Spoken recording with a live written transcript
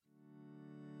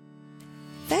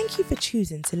Thank you for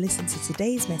choosing to listen to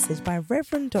today's message by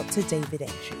Reverend Dr. David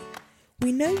Entry.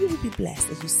 We know you will be blessed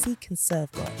as you seek and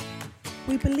serve God.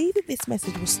 We believe that this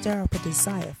message will stir up a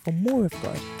desire for more of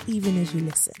God even as you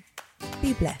listen.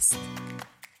 Be blessed.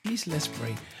 Please let's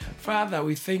pray. Father,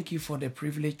 we thank you for the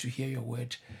privilege to hear your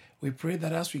word. We pray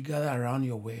that as we gather around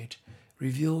your word,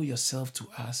 reveal yourself to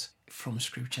us from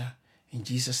Scripture. In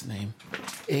Jesus' name,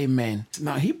 amen.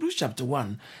 Now, Hebrews chapter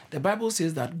 1, the Bible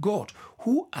says that God,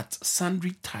 who at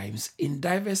sundry times in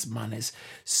diverse manners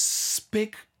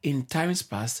spake in times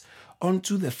past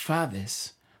unto the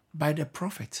fathers by the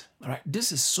prophet. All right,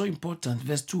 this is so important.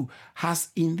 Verse 2, has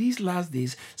in these last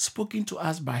days spoken to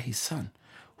us by his Son,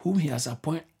 whom he has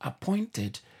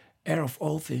appointed heir of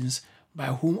all things, by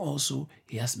whom also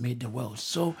he has made the world.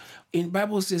 So, in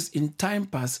Bible says, in time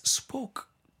past spoke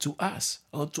to us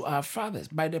or to our fathers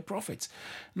by the prophets.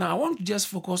 Now, I want to just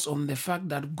focus on the fact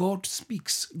that God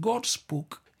speaks. God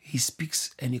spoke, he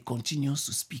speaks, and he continues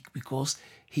to speak because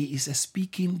he is a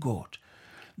speaking God.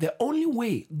 The only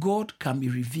way God can be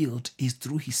revealed is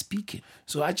through his speaking.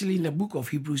 So actually in the book of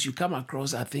Hebrews, you come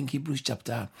across, I think, Hebrews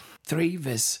chapter 3,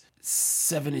 verse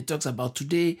 7, it talks about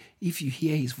today, if you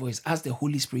hear his voice, as the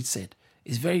Holy Spirit said.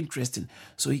 It's very interesting.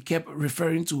 So he kept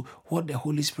referring to what the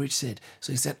Holy Spirit said.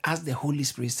 So he said, as the Holy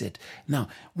Spirit said. Now,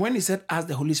 when he said, as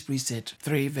the Holy Spirit said,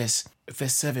 3 verse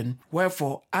 7,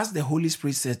 wherefore, as the Holy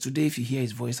Spirit said, today if you hear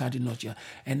his voice, harden not your.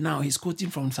 And now he's quoting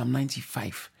from Psalm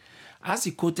 95. As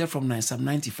he quoted from Psalm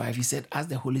 95, he said, as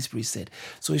the Holy Spirit said.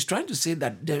 So he's trying to say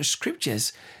that the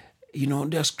scriptures,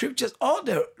 the scriptures, all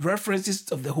the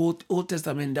references of the whole Old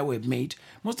Testament that were made,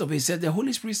 most of it said the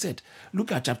Holy Spirit said.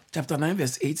 Look at chapter 9,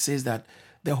 verse 8 says that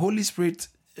the Holy Spirit,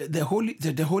 the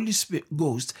Holy Spirit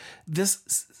Ghost,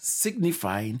 this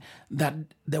signifying that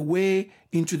the way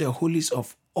into the holies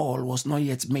of all was not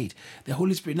yet made. The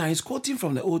Holy Spirit, now he's quoting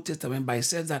from the Old Testament, but he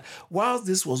says that while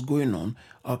this was going on,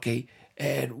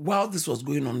 and while this was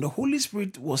going on, the Holy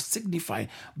Spirit was signifying.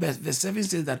 Verse 7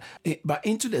 says that, but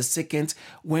into the second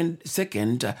went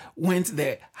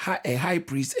the high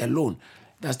priest alone.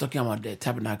 That's talking about the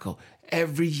tabernacle.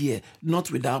 Every year,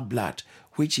 not without blood,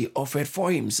 which he offered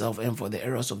for himself and for the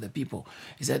errors of the people.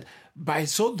 He said, by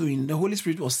so doing, the Holy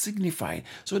Spirit was signifying.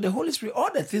 So the Holy Spirit,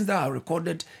 all the things that are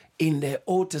recorded in the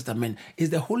Old Testament, is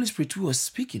the Holy Spirit who was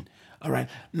speaking. All right.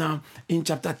 Now, in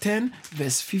chapter 10,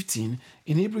 verse 15,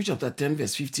 in Hebrews chapter 10,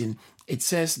 verse 15, it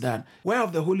says that,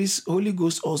 whereof the Holy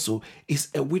Ghost also is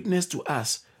a witness to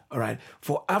us. All right.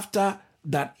 For after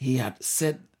that he has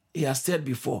said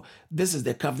before, this is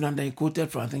the covenant that he quoted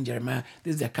from, I think, Jeremiah,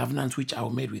 this is the covenant which I will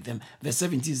make with them. Verse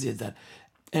 17 says that,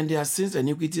 and their sins and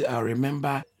iniquity I'll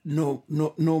remember no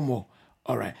more.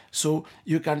 All right. So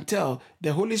you can tell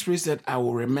the Holy Spirit said, I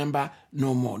will remember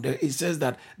no more. It says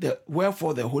that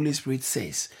wherefore the Holy Spirit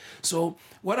says. So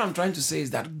what I'm trying to say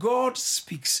is that God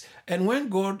speaks. And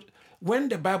when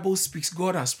the Bible speaks,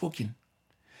 God has spoken.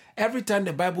 Every time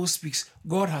the Bible speaks,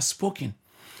 God has spoken.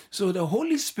 So the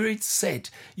Holy Spirit said,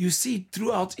 you see it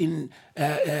throughout in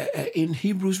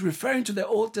Hebrews, referring to the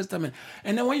Old Testament.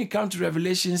 And then when you come to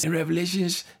Revelations, in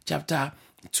Revelations chapter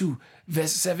 2,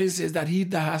 verse 7 says that he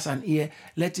that has an ear,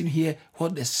 let him hear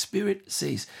what the Spirit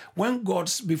says. When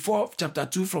before chapter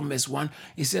 2 from verse 1,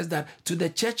 it says that to the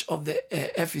church of the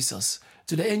Ephesus,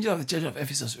 to the angel of the church of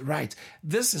Ephesus, right,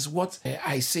 this is what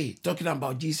I say, talking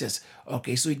about Jesus.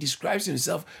 Okay, so he describes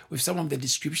himself with some of the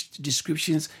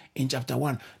descriptions in chapter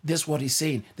 1. This is what he's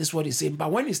saying. This is what he's saying.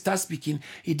 But when he starts speaking,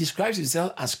 he describes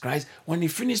himself as Christ. When he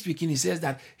finishes speaking, he says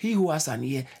that he who has an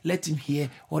ear, let him hear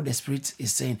what the Spirit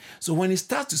is saying. So when he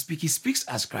starts to speak, he speaks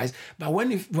as Christ. But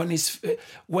when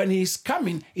he's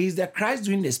coming, he's the Christ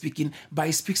doing the speaking, but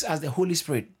he speaks as the Holy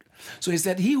Spirit. So he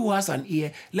said, he who has an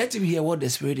ear, let him hear what the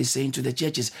Spirit is saying to the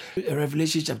churches.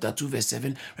 Revelation chapter 2, verse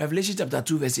 7. Revelation chapter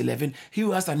 2, verse 11. He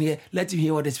who has an ear, let him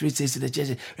hear what the Spirit says to the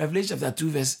churches. Revelation chapter 2,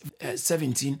 verse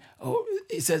 17.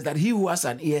 It says that he who has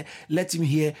an ear, let him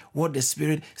hear what the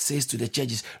Spirit says to the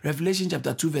churches. Revelation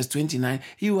chapter 2, verse 29.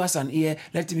 He who has an ear,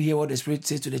 let him hear what the Spirit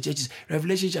says to the churches.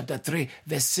 Revelation chapter 3,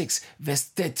 verse 6, verse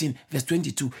 13, verse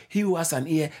 22. He who has an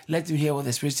ear, let him hear what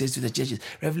the Spirit says to the churches.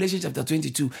 Revelation chapter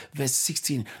 22, verse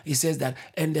 16. It says that,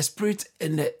 and the Spirit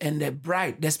and the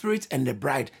bride, the Spirit and the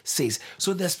bride says.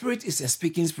 So the Spirit is a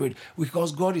speaking Spirit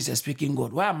because God is a speaking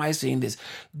God. Why am I saying this?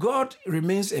 God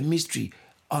remains a mystery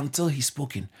until he's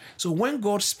spoken. So when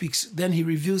God speaks, then he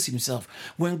reveals himself.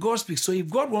 When God speaks, so if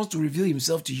God wants to reveal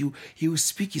himself to you, he will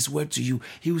speak his word to you.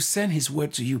 He will send his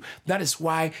word to you. That is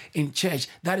why in church,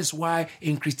 that is why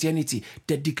in Christianity,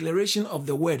 the declaration of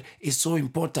the word is so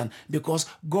important because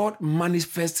God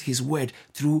manifests his word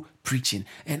through preaching.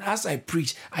 And as I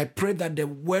preach, I pray that the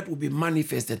word will be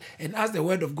manifested. And as the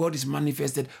word of God is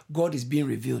manifested, God is being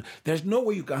revealed. There's no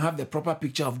way you can have the proper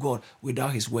picture of God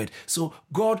without his word. So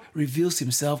God reveals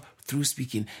himself through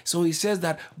speaking. So he says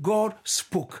that God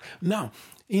spoke. Now,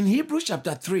 in Hebrews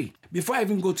chapter 3, before I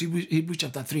even go to Hebrews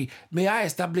chapter 3, may I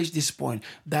establish this point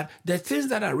that the things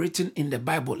that are written in the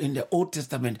Bible, in the Old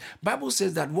Testament, Bible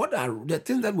says that what are the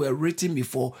things that were written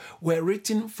before were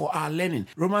written for our learning.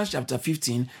 Romans chapter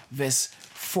 15, verse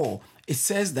 4, it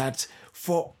says that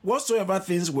for whatsoever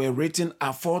things were written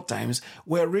aforetimes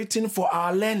were written for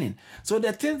our learning. So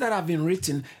the things that have been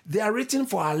written, they are written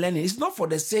for our learning. It's not for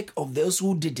the sake of those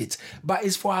who did it, but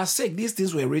it's for our sake. These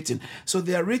things were written. So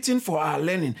they are written for our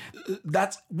learning,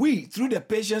 that we, through the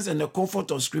patience and the comfort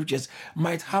of scriptures,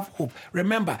 might have hope.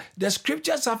 Remember, the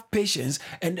scriptures have patience,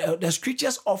 and the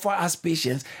scriptures offer us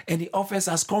patience, and it offers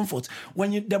us comfort.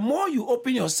 The more you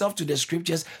open yourself to the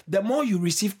scriptures, the more you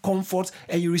receive comfort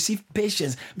and you receive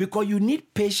patience, because you need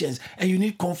patience and you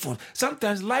need comfort.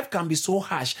 Sometimes life can be so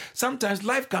harsh. Sometimes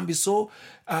life can be so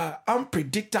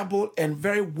unpredictable and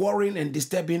very worrying and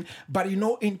disturbing. But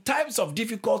in times of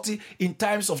difficulty, in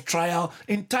times of trial,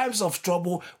 in times of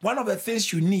trouble, one of the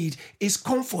things you need is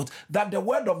comfort, that the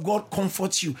word of God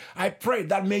comforts you. I pray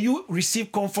that may you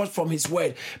receive comfort from his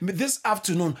word. This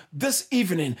afternoon, this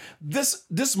evening,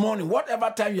 this morning,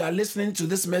 whatever time you are listening to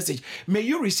this message, may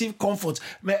you receive comfort.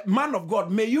 Man of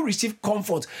God, may you receive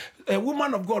comfort. A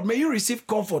woman of God, may you receive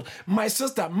comfort. My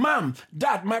sister, mom,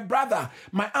 dad, my brother,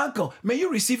 my uncle, may you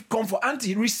receive comfort.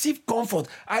 Auntie, receive comfort.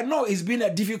 I know it's been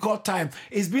a difficult time.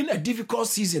 It's been a difficult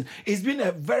season. It's been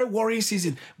a very worrying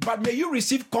season. But may you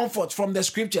receive comfort from the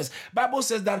scriptures. Bible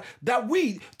says that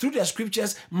we, through the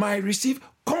scriptures, might receive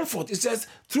comfort. It says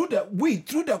through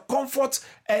the comfort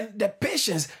and the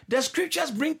patience. The scriptures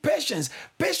bring patience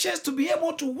to be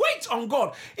able to wait on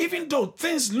God. Even though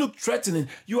things look threatening,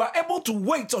 you are able to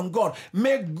wait on God.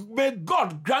 May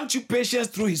God grant you patience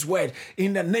through his word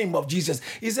in the name of Jesus.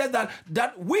 He said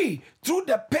that we, through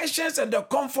the patience and the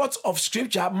comfort of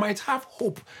scripture, might have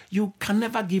hope. You can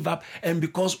never give up. And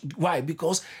why?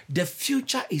 Because the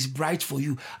future is bright for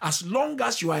you. As long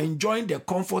as you are enjoying the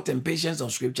comfort and patience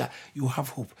of scripture, you have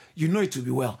hope. You know it will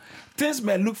be well. Things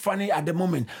may look funny at the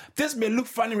moment. Things may look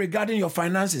funny regarding your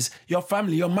finances, your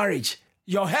family, your marriage,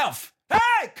 your health.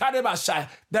 Hey, Kadebashai,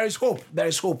 there is hope. There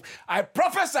is hope. I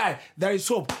prophesy there is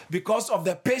hope because of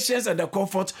the patience and the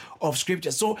comfort of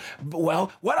scripture. So,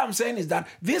 what I'm saying is that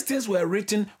these things were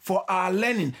written for our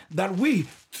learning, that we,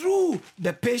 through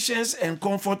the patience and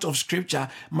comfort of scripture,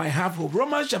 might have hope.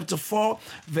 Romans chapter 4,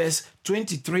 verse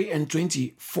 23 and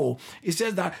 24. It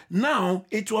says that now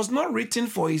it was not written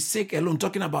for his sake alone,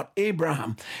 talking about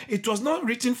Abraham. It was not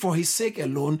written for his sake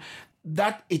alone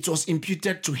that it was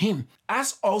imputed to him,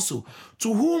 as also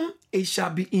to whom it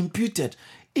shall be imputed,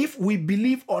 if we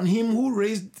believe on him who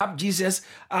raised up Jesus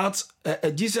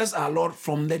our Lord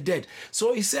from the dead.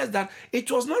 So he says that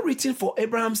it was not written for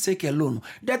Abraham's sake alone.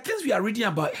 The things we are reading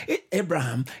about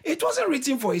Abraham, it wasn't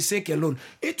written for his sake alone.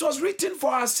 It was written for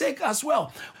our sake as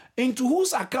well, into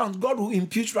whose account God will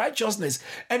impute righteousness.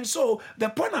 And so the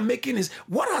point I'm making is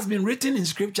what has been written in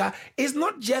scripture is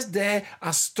not just there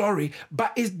as story,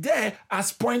 but is there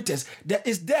as pointers. That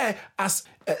is there as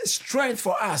strength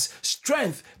for us,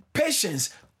 strength, patience,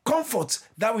 comfort,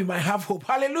 that we might have hope.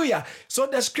 Hallelujah. So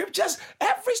the scriptures,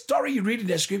 every story you read in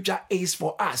the scripture is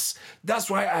for us.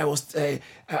 That's why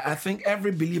I think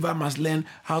every believer must learn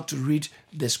how to read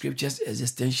the scriptures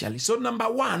existentially. So number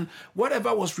one,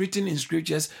 whatever was written in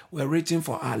scriptures were written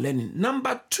for our learning.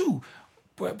 Number two,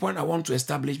 point I want to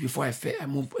establish before I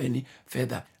move any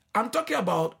further. I'm talking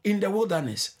about in the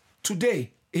wilderness. Today,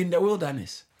 in the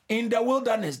wilderness. In the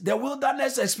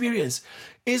wilderness experience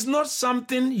is not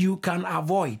something you can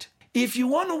avoid. If you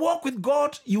want to walk with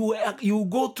God, you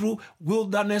go through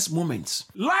wilderness moments.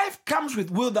 Life comes with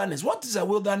wilderness. What is a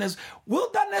wilderness?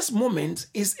 Wilderness moment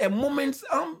is a moment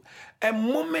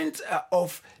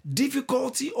of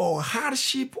difficulty or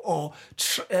hardship or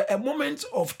a moment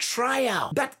of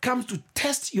trial that comes to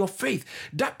test your faith.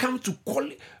 That comes to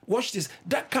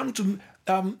That comes to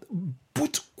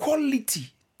put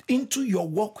quality into your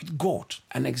walk with God.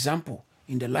 An example,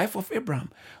 in the life of Abraham,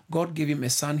 God gave him a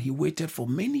son. He waited for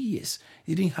many years.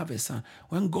 He didn't have a son.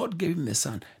 When God gave him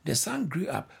the son grew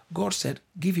up. God said,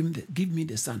 give me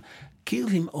the son. Kill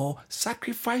him or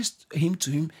sacrifice him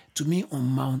to me on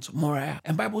Mount Moriah.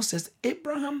 And Bible says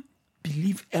Abraham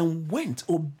believed and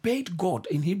obeyed God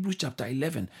in Hebrews chapter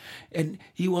 11. And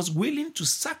he was willing to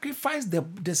sacrifice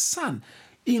the son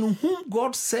in whom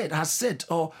God has said,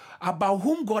 or about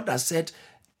whom God has said,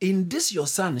 in this your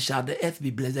son shall the earth be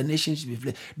blessed, the nations be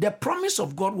blessed. The promise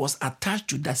of God was attached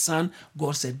to the son.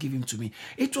 God said, give him to me.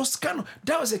 It was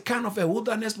that was a kind of a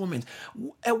wilderness moment.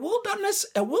 A wilderness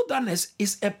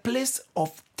is a place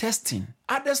of testing.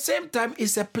 At the same time,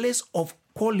 it's a place of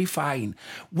qualifying.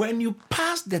 When you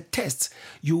pass the test,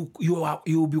 you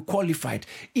will be qualified.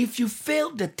 If you fail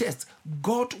the test,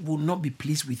 God will not be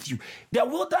pleased with you. The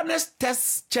wilderness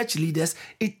tests church leaders,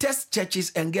 it tests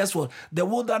churches, and guess what?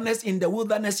 In the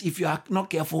wilderness, if you are not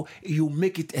careful, you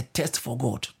make it a test for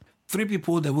God. 3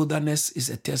 people, the wilderness is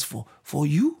a test for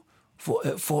you, for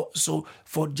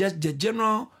just the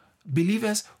general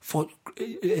believers, for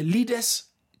leaders,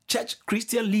 church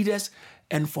Christian leaders,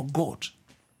 and for God.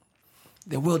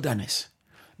 The wilderness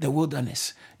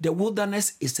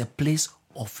is a place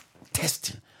of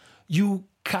testing. You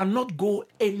cannot go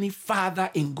any farther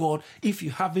in God if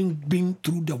you haven't been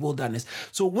through the wilderness.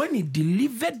 So when he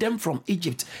delivered them from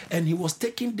Egypt and he was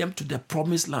taking them to the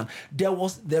promised land, there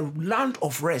was the land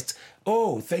of rest.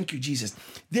 Oh, thank you, Jesus.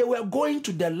 They were going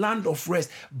to the land of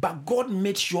rest, but God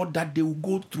made sure that they will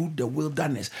go through the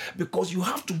wilderness, because you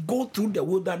have to go through the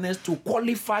wilderness to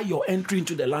qualify your entry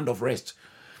into the land of rest.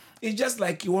 It's just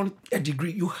like you want a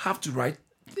degree, you have to write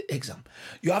the exam.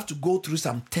 You have to go through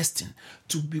some testing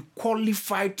to be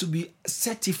qualified, to be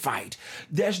certified.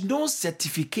 There's no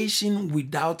certification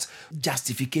without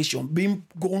justification,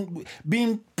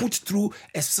 being put through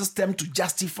a system to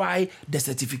justify the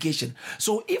certification.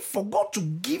 So if for God to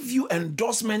give you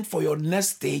endorsement for your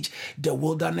next stage, the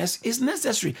wilderness is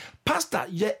necessary. Pastor,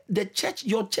 your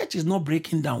church is not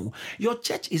breaking down. Your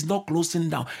church is not closing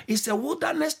down. It's a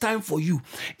wilderness time for you.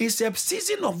 It's a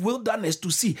season of wilderness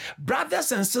to see.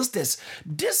 Brothers and sisters,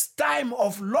 this time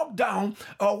of lockdown,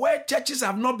 or where churches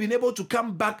have not been able to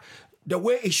come back the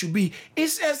way it should be,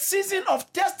 it's a season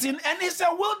of testing, and it's a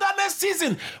wilderness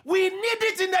season. We need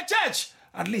it in the church.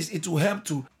 At least it will help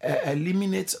to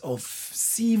eliminate or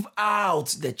sieve out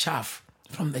the chaff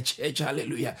from the church.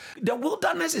 Hallelujah. The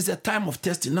wilderness is a time of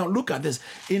testing. Now look at this.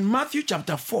 In Matthew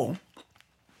chapter 4,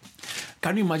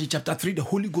 can you imagine chapter 3? The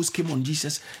Holy Ghost came on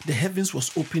Jesus. The heavens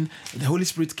was open. The Holy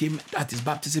Spirit came at his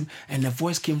baptism, and a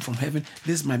voice came from heaven.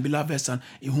 This is my beloved son,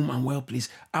 in whom I'm well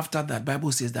pleased. After that,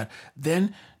 Bible says that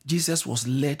then Jesus was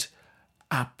led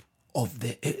up of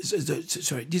the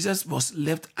Jesus was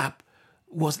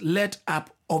led up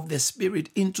of the Spirit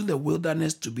into the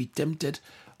wilderness to be tempted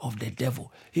of the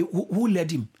devil. Who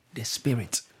led him? The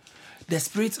Spirit. The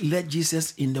Spirit led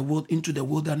Jesus into the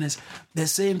wilderness. The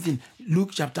same thing,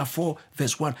 Luke chapter 4,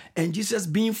 verse 1. And Jesus,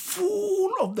 being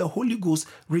full of the Holy Ghost,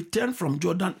 returned from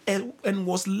Jordan and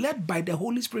was led by the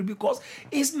Holy Spirit, because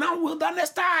it's now wilderness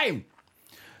time.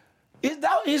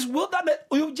 It's wilderness.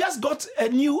 You just got a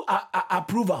new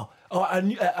approval, or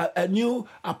a new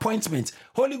appointment.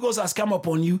 Holy Ghost has come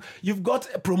upon you. You've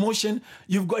got a promotion.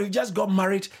 You just got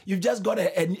married. You've just got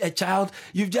a child.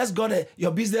 You've just got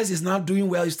your business is now doing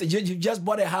well. You've just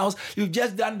bought a house. You've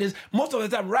just done this. Most of the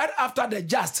time, right after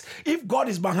if God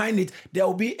is behind it, there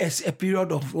will be a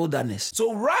period of wilderness.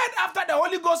 So right after the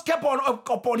Holy Ghost kept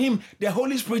upon him, the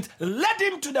Holy Spirit led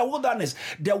him to the wilderness.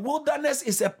 The wilderness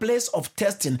is a place of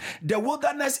testing. The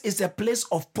wilderness is a place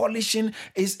of polishing.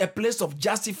 It's a place of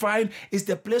justifying. It's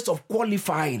the place of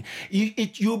qualifying.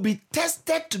 You'll be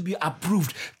tested to be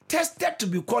approved, tested to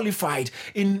be qualified.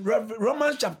 In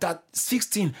Romans chapter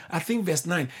 16, I think verse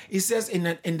 9, it says in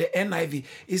the NIV,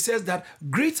 it says that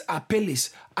great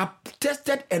appeals are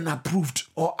tested and approved,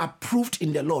 or approved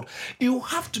in the Lord. You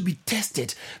have to be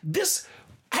tested.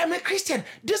 I am a Christian.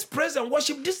 This praise and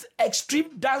worship, this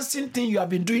extreme dancing thing you have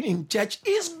been doing in church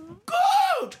is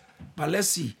good. But let's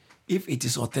see if it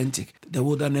is authentic. The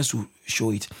wilderness will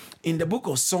show it. In the book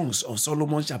of Songs of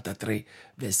Solomon chapter 3,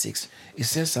 verse 6, it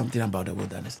says something about the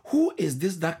wilderness. Who is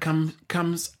this that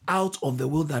comes out of the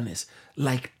wilderness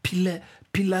like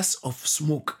pillars of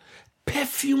smoke,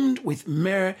 perfumed with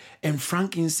myrrh and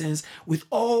frankincense, with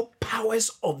all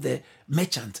powers of the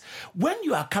merchant? When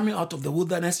you are coming out of the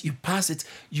wilderness, you pass it,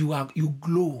 you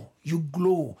glow.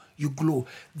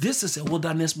 This is a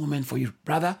wilderness moment for you,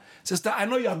 brother, sister. I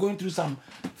know you are going through some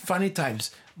funny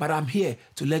times, but I'm here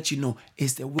to let you know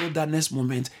it's the wilderness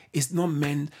moment. It's not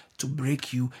meant to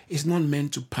break you. It's not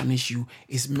meant to punish you.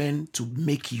 It's meant to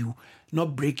make you,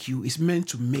 not break you. It's meant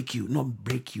to make you, not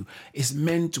break you. It's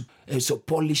meant to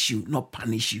polish you, not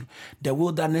punish you. The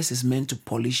wilderness is meant to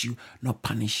polish you, not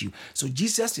punish you. So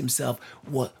Jesus himself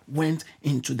went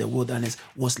into the wilderness,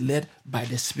 was led by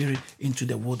the Spirit into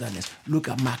the wilderness. Look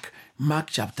at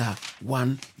Mark chapter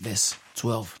 1, verse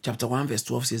 12. Chapter 1, verse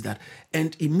 12 says that,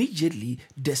 and immediately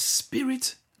the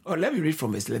Spirit Or let me read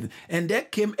from verse 11. And there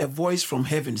came a voice from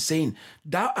heaven saying,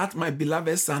 Thou art my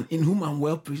beloved son, in whom I'm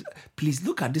well pleased.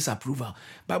 Look at this approval.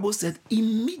 Bible said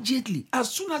immediately, as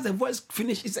soon as the voice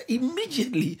finished, it said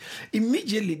immediately,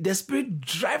 the Spirit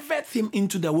driveth him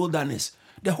into the wilderness.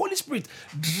 The Holy Spirit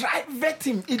driveth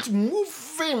him. It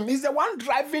moved him. He's the one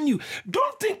driving you.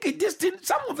 Don't think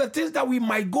some of the things that we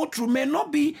might go through may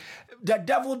not be the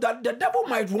devil, that the devil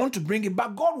might want to bring it,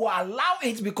 but God will allow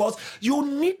it because you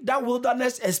need that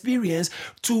wilderness experience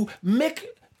to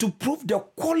prove the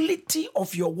quality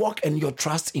of your walk and your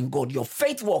trust in God, your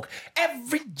faith walk.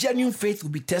 Every genuine faith will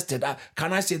be tested.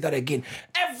 Can I say that again?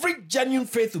 Every genuine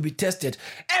faith will be tested.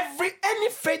 Any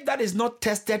faith that is not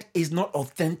tested is not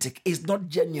authentic, is not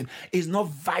genuine, is not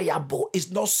viable,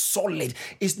 is not solid,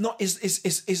 is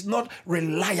not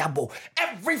reliable.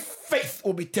 Every faith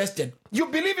will be tested. You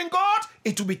believe in God,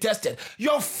 it will be tested.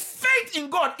 Your faith in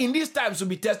God in these times will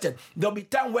be tested. There'll be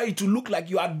time where it will look like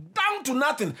you are down to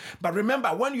nothing. But remember,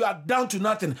 when you are down to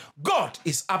nothing, God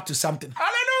is up to something.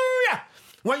 Hallelujah!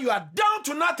 When you are down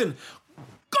to nothing,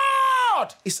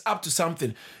 God is up to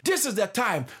something. This is the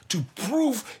time to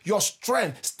prove your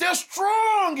strength. Stay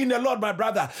strong in the Lord, my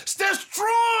brother. Stay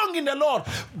strong in the Lord.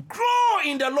 Grow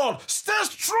in the Lord. Stay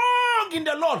strong in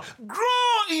the Lord. Grow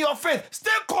in your faith.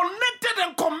 Stay connected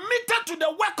and committed to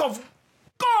the work of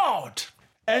God.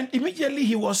 And immediately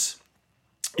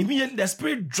the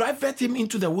Spirit driveth him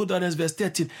into the wilderness, verse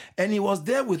 13. And he was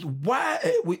there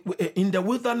in the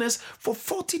wilderness for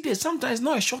 40 days. Sometimes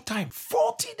not a short time.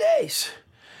 40 days.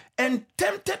 And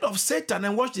tempted of Satan,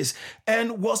 and watch this,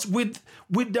 and was with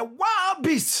the wild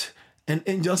beasts, and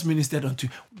angels ministered unto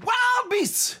you. Wild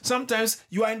beasts. Sometimes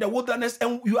you are in the wilderness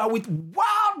and you are with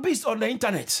wild beasts on the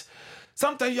internet.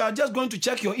 Sometimes you are just going to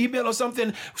check your email or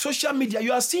something, social media.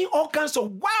 You are seeing all kinds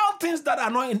of wild things that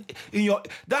are not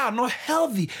that are not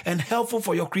healthy and helpful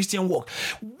for your Christian walk.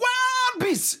 Wild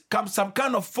beasts. Some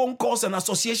kind of phone calls and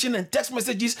association and text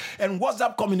messages and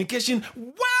WhatsApp communication.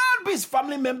 Wild beasts.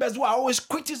 Family members who are always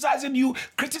criticizing you,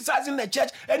 criticizing the church.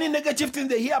 Any negative thing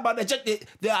they hear about the church,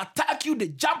 they attack you, they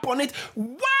jump on it.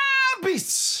 Wild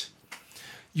beasts.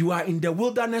 You are in the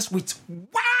wilderness with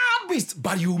wild beasts,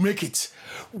 but you will make it.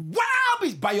 Wild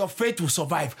beasts, but your faith will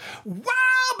survive. Wild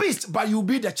beasts, but you'll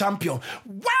be the champion.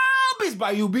 Wild beasts,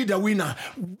 but you'll be the winner.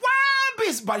 Wild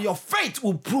beasts, but your faith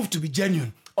will prove to be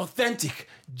genuine, authentic,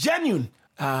 genuine,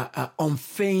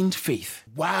 unfeigned faith.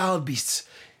 Wild beasts.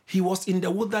 He was in the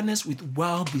wilderness with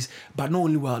wild beasts, but not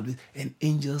only wild beasts, and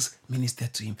angels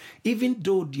ministered to him. Even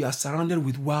though you are surrounded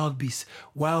with wild beasts,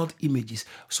 wild images,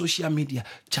 social media,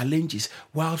 challenges,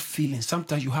 wild feelings.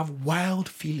 Sometimes you have wild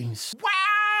feelings.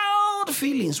 Wild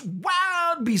feelings,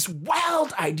 wild beasts,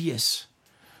 wild ideas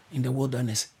in the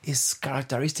wilderness. Is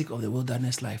characteristic of the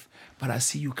wilderness life. But I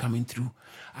see you coming through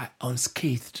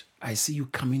unscathed. I see you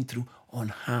coming through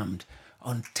unharmed,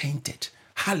 untainted.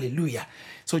 Hallelujah.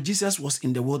 So Jesus was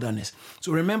in the wilderness.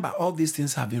 So remember, all these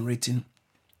things have been written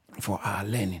for our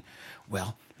learning.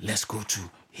 Well, let's go to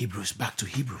Hebrews. Back to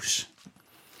Hebrews.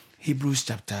 Hebrews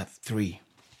chapter 3.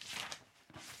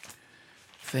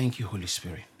 Thank you, Holy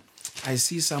Spirit. I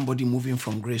see somebody moving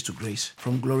from grace to grace,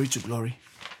 from glory to glory.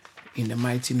 In the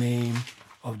mighty name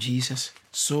of Jesus.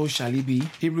 So shall it be.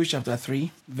 Hebrews chapter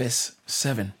 3, verse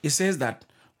 7. It says that,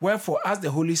 wherefore, as the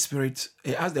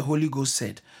Holy Ghost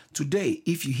said, today,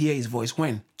 if you hear his voice,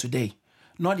 when? Today.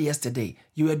 Not yesterday.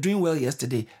 You were doing well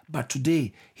yesterday, but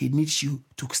today, he needs you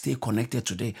to stay connected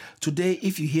today. Today,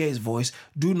 if you hear his voice,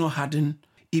 do not harden.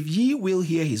 If ye will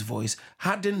hear his voice,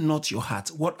 harden not your heart.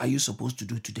 What are you supposed to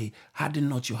do today? Harden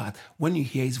not your heart when you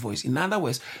hear his voice. In other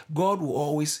words, God will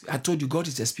always, I told you, God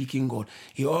is a speaking God.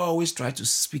 He always tries to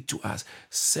speak to us,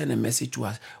 send a message to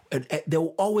us. And there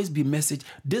will always be message.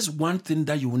 This one thing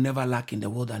that you will never lack in the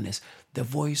wilderness, the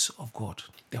voice of God.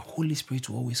 The Holy Spirit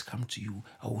will always come to you.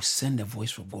 I will send the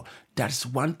voice from God. That's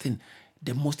one thing,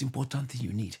 the most important thing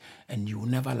you need. And you will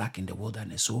never lack in the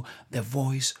wilderness. So the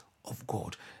voice of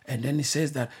God. And then it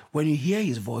says that when you hear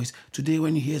his voice, today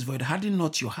when you hear his voice, harden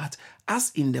not your heart,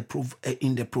 as in the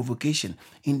provocation,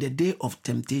 in the day of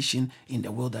temptation in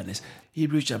the wilderness.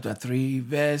 Hebrews chapter 3,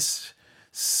 verse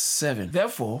 7.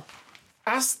 Therefore,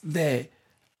 as the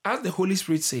Holy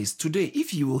Spirit says, today,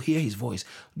 if you will hear his voice,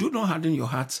 do not harden your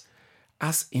hearts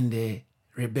as in the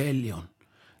rebellion,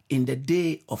 in the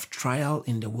day of trial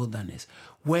in the wilderness,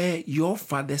 where your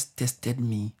fathers tested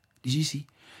me. Did you see?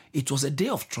 It was a day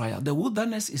of trial. The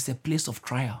wilderness is a place of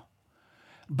trial.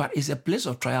 But it's a place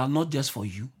of trial not just for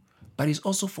you, but it's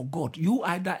also for God. You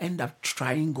either end up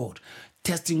trying God,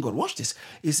 testing God. Watch this.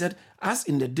 He said, as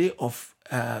in the day of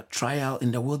trial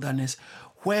in the wilderness,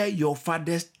 where your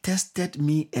fathers tested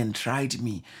me and tried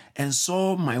me and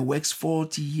saw my works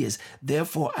 40 years.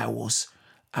 Therefore I was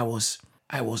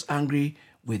angry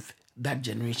with that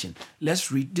generation.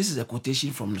 Let's read. This is a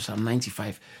quotation from Psalm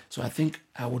 95. So I think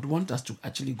I would want us to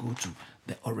actually go to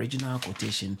the original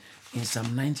quotation in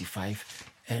Psalm 95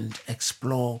 and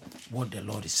explore what the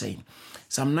Lord is saying.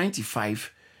 Psalm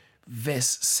 95,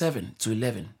 verse 7 to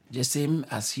 11, the same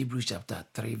as Hebrews chapter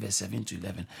 3, verse 7 to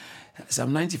 11.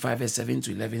 Psalm 95, verse 7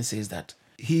 to 11 says that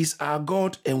He is our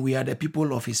God and we are the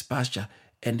people of His pasture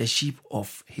and the sheep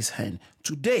of His hand.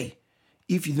 Today,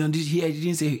 if you don't hear, he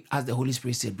didn't say as the Holy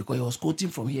Spirit said, because he was quoting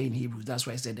from here in Hebrews. That's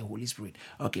why I said the Holy Spirit.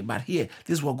 Okay, but here,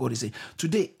 this is what God is saying.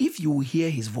 Today, if you will hear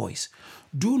His voice,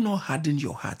 do not harden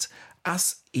your heart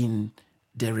as in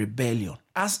the rebellion,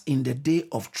 as in the day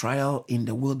of trial in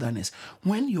the wilderness,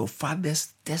 when your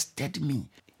fathers tested me.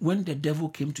 When the devil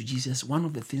came to Jesus, one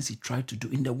of the things he tried to do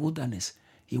in the wilderness,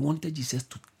 he wanted Jesus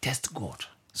to test God.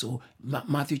 So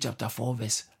Matthew chapter 4,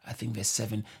 verse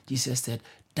 7, Jesus said,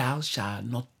 thou shalt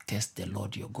not test the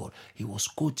Lord your God. He was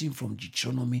quoting from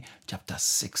Deuteronomy chapter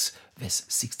 6, verse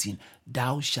 16.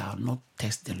 Thou shalt not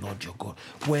test the Lord your God,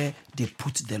 where they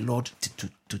put the Lord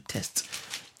to test.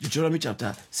 Deuteronomy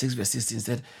chapter 6, verse 16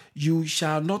 said, you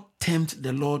shall not tempt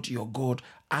the Lord your God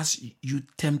as you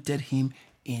tempted him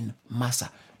in Massa.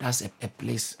 That's a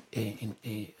place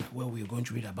where we're going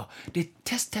to read about. They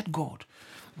tested God.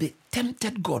 They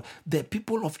tempted God. The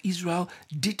people of Israel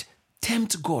did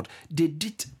tempt God. They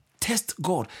did test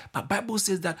God. But Bible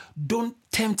says that don't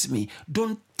tempt me.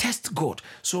 Don't test God.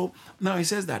 So now it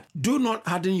says that do not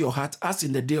harden your heart as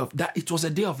in the day of that. It was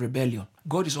a day of rebellion.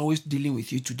 God is always dealing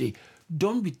with you today.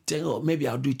 Don't be telling, oh, maybe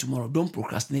I'll do it tomorrow. Don't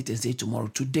procrastinate and say tomorrow.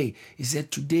 Today. He said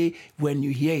today, when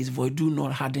you hear his voice, do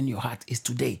not harden your heart. It's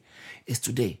today. It's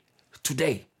today.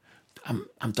 Today.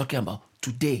 I'm talking about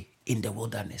today in the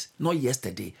wilderness. Not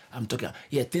yesterday. I'm talking,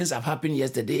 things have happened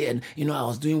yesterday and, I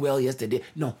was doing well yesterday.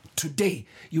 No, today.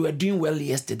 You were doing well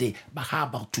yesterday, but how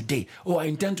about today? Oh, I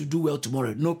intend to do well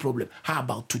tomorrow. No problem. How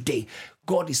about today?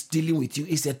 God is dealing with you.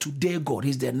 He's a today God.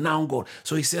 He's the now God.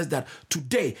 So he says that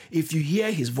today, if you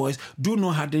hear his voice, do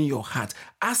not harden your heart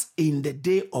as in the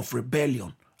day of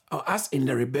rebellion, or as in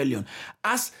the rebellion,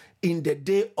 as in the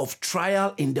day of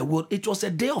trial in the world. It was a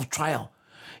day of trial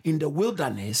in the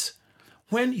wilderness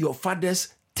when your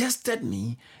fathers tested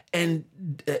me and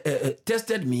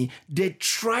they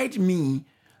tried me,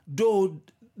 though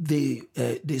they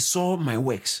saw my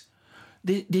works.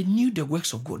 They knew the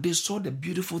works of God. They saw the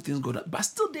beautiful things God did, but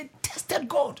still they tested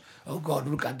God. Oh God,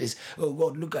 look at this. Oh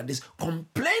God, look at this.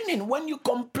 Complaining. When you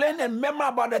complain and murmur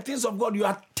about the things of God, you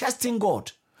are testing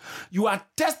God. You are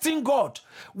testing God.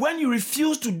 When you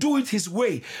refuse to do it his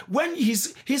way, when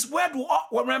his word will,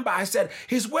 remember I said,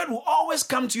 his word will always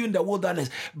come to you in the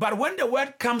wilderness. But when the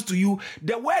word comes to you,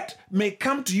 the word may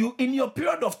come to you in your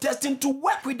period of testing to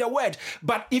work with the word.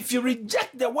 But if you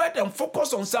reject the word and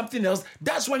focus on something else,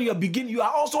 that's when you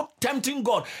are also tempting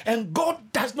God. And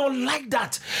God does not like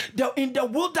that. In the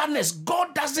wilderness,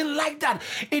 God doesn't like that.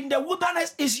 In the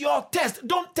wilderness is your test.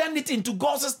 Don't turn it into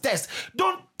God's test.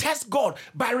 Don't test God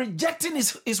by rejecting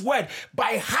his word,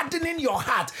 by hardening your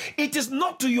heart. It is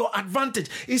not to your advantage.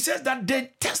 He says that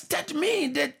they tested me,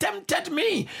 they tempted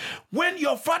me. When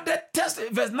your father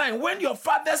tested, verse 9, when your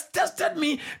fathers tested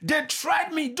me, they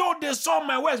tried me, though they saw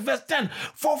my works. Verse 10,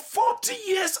 for 40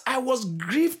 years I was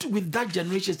grieved with that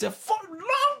generation. Said, for a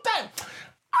long time.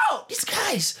 Oh, these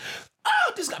guys.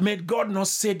 Oh, this guy. May God not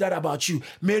say that about you.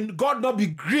 May God not be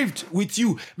grieved with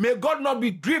you. May God not be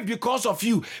grieved because of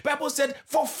you. Bible said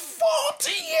for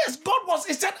 40 years,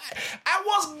 he said, I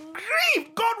was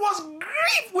grieved. God was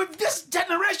grieved with this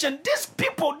generation, this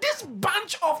people, this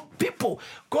bunch of people.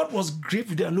 God was grieved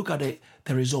with them. Look at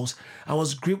the results. I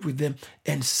was grieved with them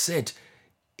and said,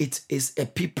 it is a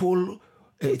people,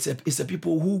 it's a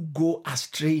people who go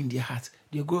astray in their heart.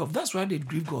 They go off. That's why they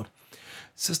grieve God.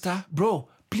 Sister, bro,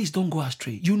 please don't go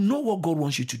astray. You know what God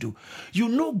wants you to do. You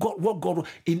know what God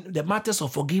in the matters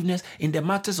of forgiveness, in the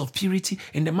matters of purity,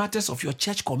 in the matters of your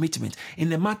church commitment, in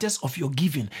the matters of your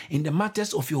giving, in the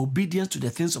matters of your obedience to the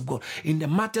things of God, in the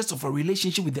matters of a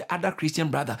relationship with the other Christian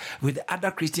brother, with the other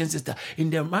Christian sister, in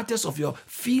the matters of your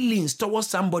feelings towards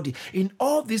somebody. In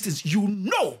all these things, you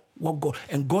know what God,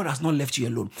 and God has not left you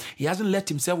alone. He hasn't left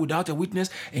himself without a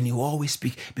witness, and he will always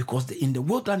speak, because in the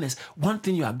wilderness, one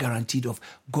thing you are guaranteed of,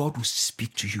 God will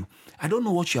speak to you. I don't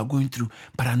know what you are going through,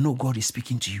 but I know God is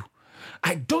speaking to you.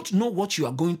 I don't know what you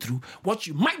are going through, what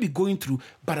you might be going through,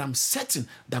 but I'm certain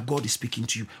that God is speaking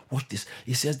to you. Watch this.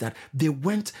 He says that they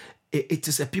went, it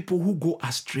is a people who go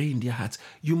astray in their hearts.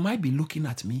 You might be looking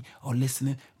at me or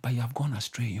listening, but you have gone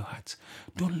astray in your heart.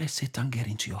 Don't let Satan get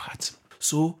into your heart.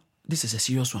 So this is a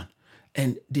serious one.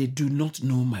 And they do not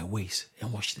know my ways.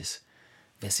 And watch this.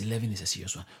 Verse 11 is a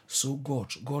serious one. So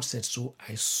God said, so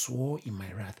I swore in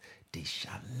my wrath, they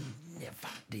shall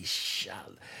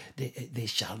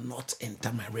not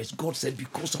enter my rest. God said,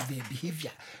 because of their behavior,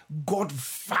 God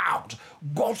vowed,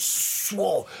 God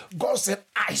swore, God said,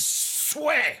 I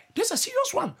swear. This is a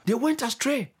serious one. They went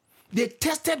astray. They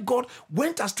tested God,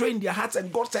 went astray in their hearts,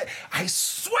 and God said, I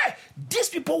swear, these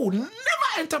people will never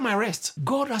enter my rest.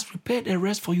 God has prepared a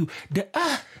rest for you.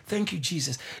 Thank you,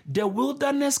 Jesus. The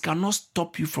wilderness cannot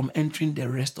stop you from entering the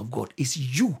rest of God. It's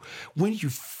you.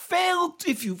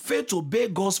 If you fail to obey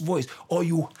God's voice, or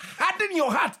you harden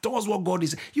your heart towards what God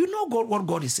is saying, you know what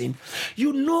God is saying.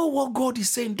 You know what God is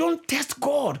saying. Don't test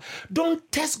God.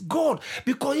 Don't test God.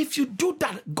 Because if you do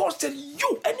that, God said,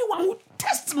 anyone who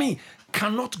tests me,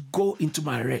 cannot go into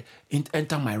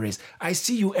enter my rest. I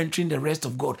see you entering the rest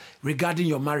of God regarding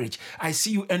your marriage. I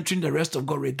see you entering the rest of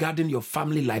God regarding your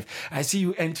family life. I see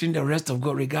you entering the rest of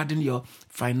God regarding your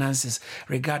finances,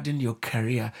 regarding your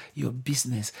career, your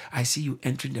business. I see you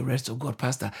entering the rest of God,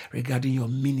 Pastor, regarding your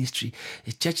ministry.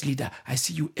 A church leader, I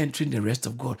see you entering the rest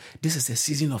of God. This is a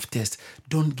season of test.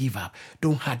 Don't give up.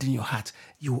 Don't harden your heart.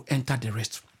 You will enter the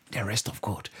rest of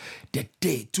God.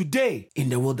 Today in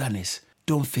the wilderness,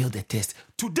 don't fail the test.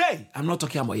 Today, I'm not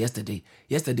talking about yesterday.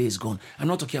 Yesterday is gone. I'm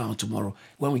not talking about tomorrow.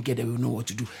 When we get there, we'll know what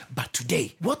to do. But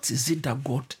today, what is it that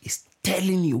God is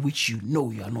telling you which you know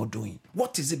you are not doing?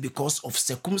 What is it because of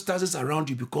circumstances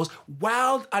around you? Because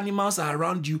wild animals are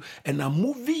around you and are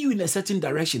moving you in a certain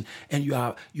direction, and you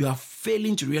are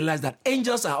failing to realize that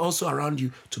angels are also around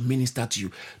you to minister to you.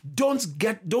 Don't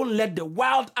let the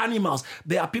wild animals.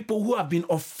 There are people who have been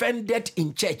offended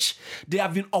in church. They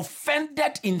have been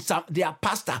offended in their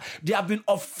pastor. They have been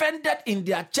offended in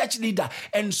their church leader,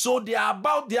 and so they are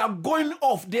going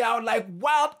off. They are like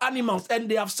wild animals, and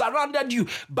they have surrounded you.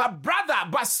 But brother,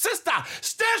 but sister,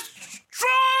 stay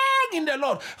strong in the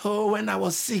Lord. Oh, when I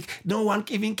was sick, no one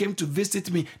even came to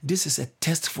visit me. This is a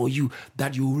test for you,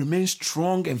 that you remain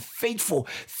strong and faithful,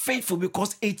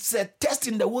 because it's a test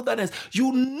in the wilderness.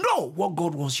 You know what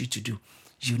God wants you to do.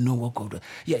 You know what God wants.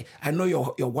 Yeah, I know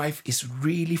your wife is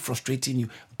really frustrating you,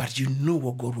 but you know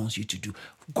what God wants you to do.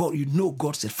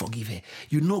 God said forgive her.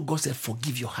 You know God said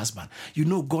forgive your husband. You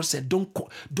know God said don't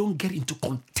get into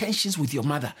contentions with your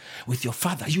mother, with your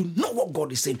father. You know what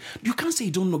God is saying. You can't say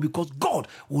you don't know, because God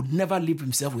would never leave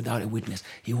himself without a witness.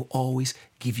 He will always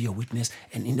give you a witness.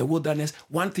 And in the wilderness,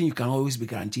 one thing you can always be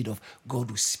guaranteed of,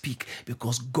 God will speak,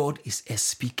 because God is a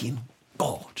speaking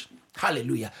God.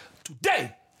 Hallelujah.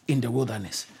 Today in the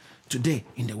wilderness. 1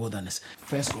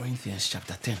 Corinthians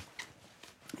chapter 10.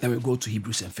 Then we'll go to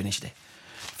Hebrews and finish there.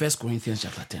 1 Corinthians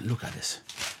chapter 10. Look at this.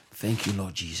 Thank you,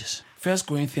 Lord Jesus. 1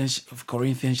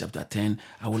 Corinthians chapter 10.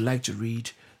 I would like to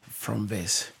read from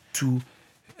verse 2.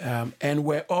 And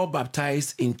we're all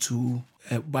baptized unto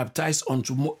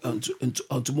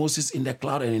Moses in the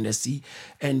cloud and in the sea,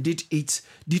 and did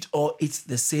all eat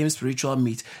the same spiritual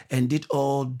meat, and did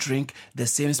all drink the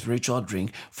same spiritual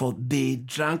drink, for they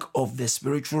drank of the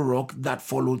spiritual rock that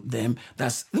followed them.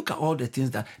 Look at all the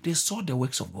things that they saw, the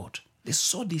works of God. They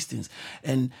saw these things.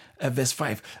 And verse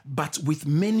 5, but with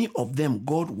many of them,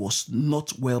 God was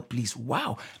not well pleased.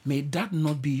 Wow. May that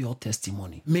not be your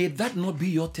testimony. May that not be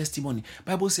your testimony.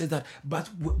 Bible says that, but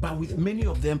with many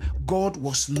of them, God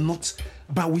was not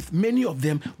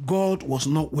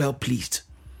well pleased.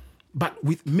 But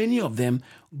with many of them,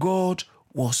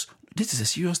 this is a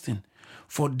serious thing,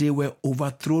 for they were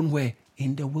overthrown where?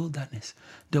 In the wilderness.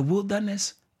 The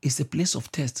wilderness is a place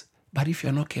of test. But if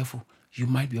you're not careful, you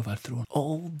might be overthrown.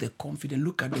 All the confidence,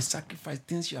 look at the sacrifice,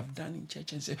 things you have done in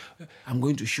church, and say, I'm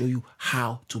going to show you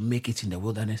how to make it in the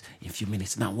wilderness in a few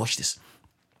minutes. Now watch this.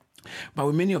 But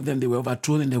with many of them, they were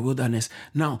overthrown in the wilderness.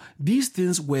 Now, these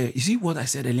things were, you see what I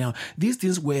said earlier, these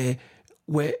things were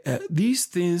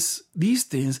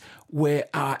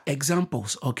our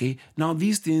examples, okay? Now,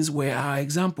 these things were our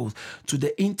examples, to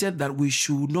the intent that we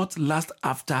should not last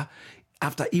after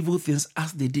evil things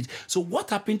as they did. So what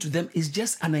happened to them is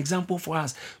just an example for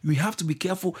us. We have to be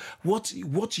careful what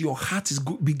your heart is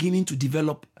beginning to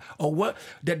develop, or what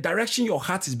the direction your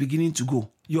heart is beginning to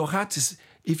go. Your heart is,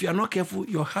 if you are not careful,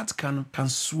 your heart can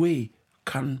sway,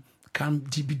 can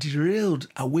be derailed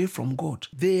away from God.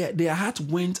 Their heart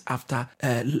went after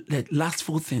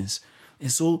lustful things.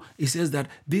 And so it says that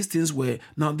these things were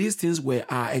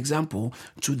our example,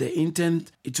 to the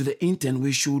intent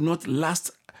we should not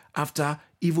last after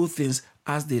evil things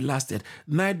as they lasted.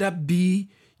 Neither be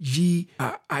ye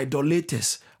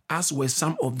idolaters, as were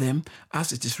some of them,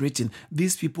 as it is written,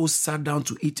 these people sat down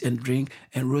to eat and drink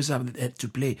and rose up to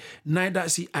play. Neither,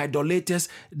 see, idolaters,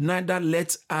 neither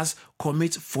let us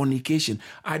commit fornication.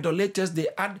 Idolaters, they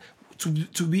add,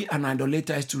 to be an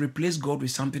idolater is to replace God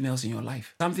with something else in your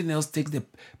life. Something else takes the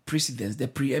precedence, the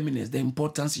preeminence, the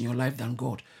importance in your life than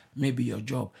God. Maybe your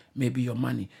job, maybe your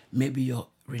money, maybe your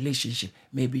relationship,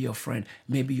 maybe your friend,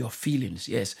 maybe your feelings.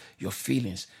 Yes, your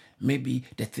feelings. Maybe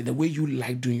the way you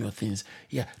like doing your things.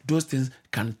 Yeah, those things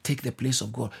can take the place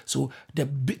of God. So the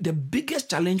biggest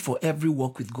challenge for every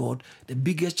walk with God, the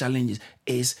biggest challenge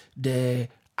is the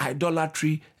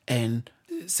idolatry and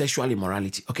sexual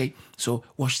immorality. Okay, so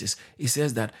watch this. It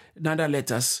says that neither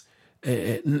let us,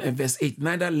 verse 8,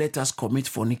 neither let us commit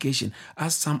fornication,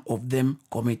 as some of them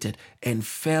committed and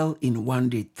fell in one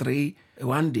day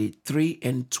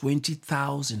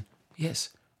 320,000. Yes,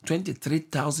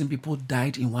 23,000 people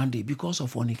died in one day because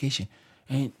of fornication.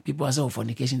 And people are saying,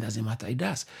 fornication doesn't matter. It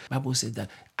does. The Bible says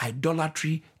that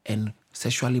idolatry and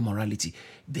sexual immorality,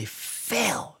 they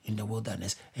fell in the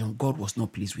wilderness, and God was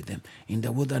not pleased with them. In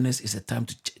the wilderness is a time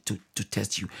to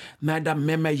test you. Neither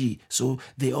murmur ye. So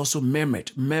they also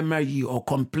murmured, murmur ye, or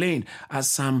complained, as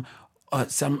some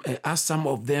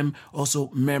of them also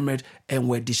murmured and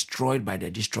were destroyed by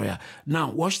the destroyer.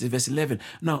 Now, watch the verse 11.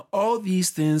 Now, all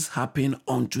these things happen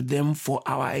unto them for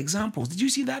our examples. Did you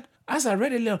see that? As I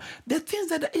read earlier, the things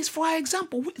that is for our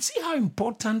example. See how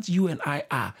important you and I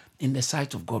are in the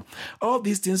sight of God. All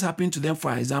these things happen to them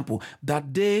for our example,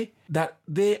 that they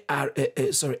are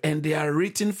and they are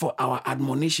written for our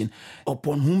admonition,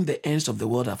 upon whom the ends of the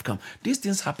world have come. These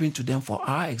things happen to them for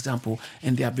our example,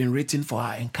 and they have been written for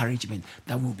our encouragement,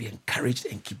 that we'll be encouraged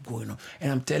and keep going on.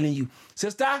 And I'm telling you,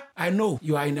 sister, I know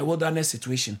you are in a wilderness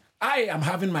situation. I am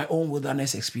having my own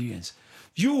wilderness experience.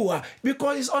 You are,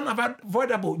 because it's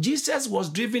unavoidable. Jesus was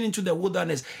driven into the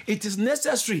wilderness. It is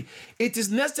necessary. It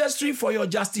is necessary for your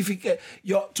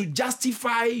to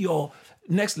justify your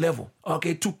next level.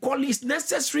 Okay, it's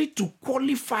necessary to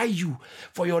qualify you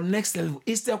for your next level.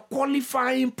 It's a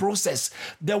qualifying process.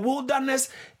 The wilderness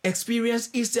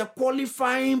experience is a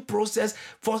qualifying process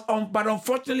but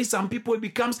unfortunately, some people, it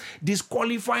becomes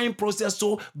disqualifying process.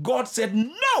 So God said,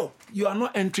 no, you are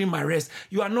not entering my rest.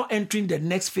 You are not entering the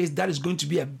next phase that is going to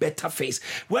be a better phase.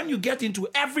 When you get into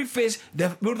every phase,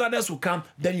 the wilderness will come,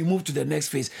 then you move to the next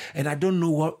phase. And I don't know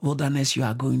what wilderness you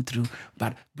are going through,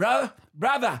 but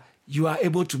brother, you are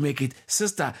able to make it.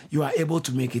 Sister, you are able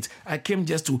to make it. I came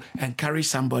just to encourage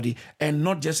somebody, and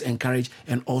not just encourage,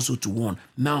 and also to warn.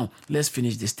 Now, let's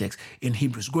finish this text in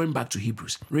Hebrews. Going back to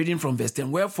Hebrews, reading from verse 10.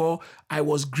 Wherefore, I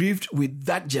was grieved with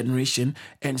that generation,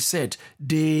 and said,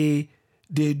 They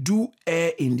do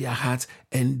err in their hearts,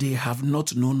 and they have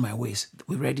not known my ways.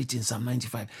 We read it in Psalm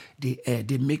 95.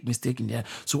 They make mistake in their.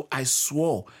 So I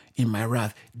swore in my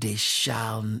wrath, they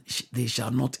shall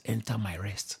not enter my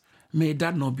rest. May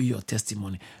that not be your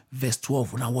testimony. Verse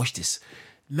 12, now watch this.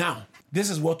 Now, this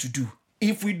is what to do.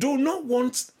 If we do not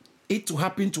want it to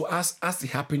happen to us as it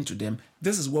happened to them,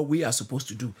 this is what we are supposed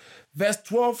to do. Verse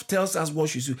 12 tells us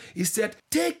what you do. He said,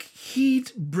 take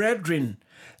heed, brethren,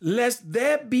 lest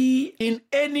there be in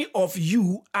any of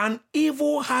you an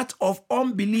evil heart of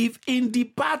unbelief in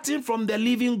departing from the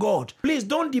living God. Please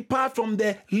don't depart from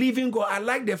the living God. I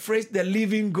like the phrase, the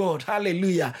living God.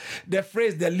 Hallelujah. The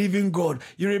phrase, the living God.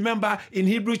 You remember in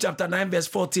Hebrews chapter 9, verse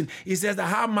 14, it says that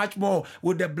how much more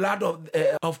would the blood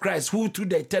of Christ, who through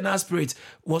the eternal Spirit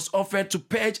was offered to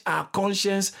purge our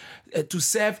conscience, to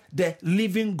serve the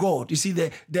living God. You see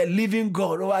the living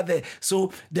God over there.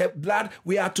 So the blood,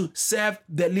 we are to serve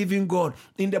the living God.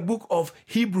 In the book of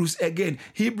Hebrews, again,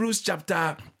 Hebrews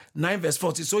chapter 9 verse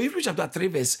 14. So Hebrews chapter 3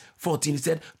 verse 14, it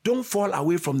said, don't fall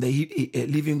away from the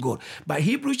living God. But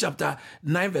Hebrews chapter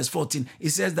 9 verse 14, it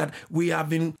says that we have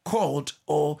been called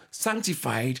or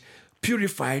sanctified,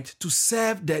 purified to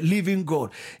serve the living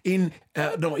God. In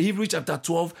Hebrews chapter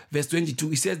 12 verse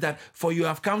 22, it says that for you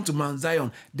have come to Mount Zion,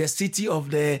 the city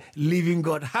of the living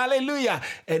God. Hallelujah.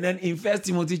 And then in 1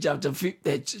 Timothy chapter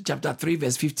 3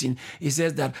 verse 15, it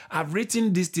says that I've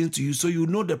written these things to you so you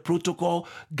know the protocol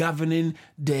governing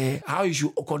how you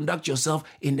should conduct yourself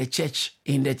in the church,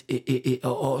 in the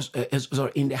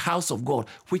house of God,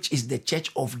 which is the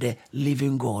church of the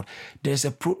living God. There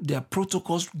are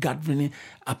protocols governing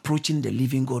approaching the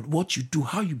living God. What you do,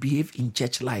 how you behave in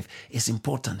church life is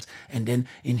important. And then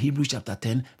in Hebrews chapter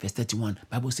 10 verse 31,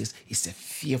 Bible says it's a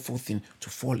fearful thing to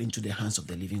fall into the hands of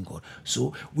the living God.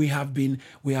 So we have been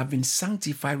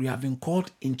sanctified, we have been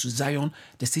called into Zion,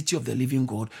 the city of the living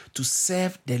God, to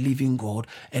serve the living God.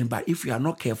 But if we are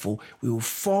not careful, we will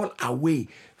fall away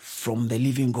from the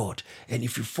living God. And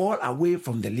if you fall away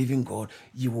from the living God,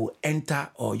 you will enter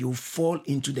or you fall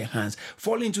into the hands.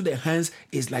 Falling into the hands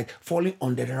is like falling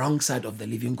on the wrong side of the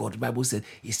living God. The Bible says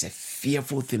it's a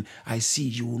fearful thing. I see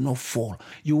you will not fall.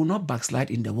 You will not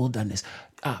backslide in the wilderness.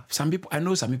 I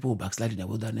know some people will backslide in the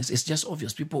wilderness. It's just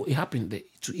obvious. It happened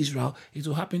to Israel. It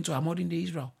will happen to our modern day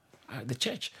Israel, the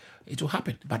church. It will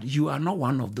happen. But you are not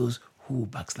one of those who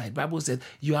backslide. The Bible says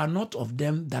you are not of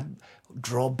them that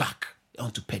draw back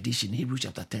unto perdition. Hebrews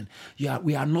chapter 10.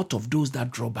 We are not of those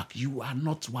that draw back. You are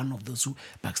not one of those who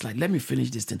backslide. Let me finish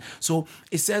this thing. So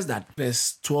it says that,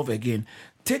 verse 12 again,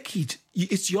 take heed.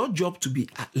 It's your job to be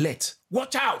alert.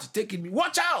 Watch out. Take it.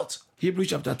 Watch out. Hebrews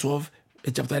chapter 12,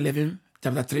 chapter 11,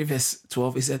 chapter 3, verse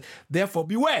 12. It says, therefore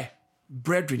beware,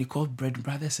 brethren. He called brethren,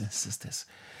 brothers and sisters.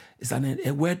 It's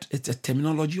a word, it's a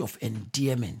terminology of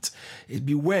endearment.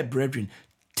 Beware, brethren.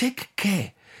 Take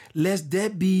care, lest there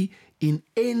be in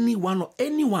anyone,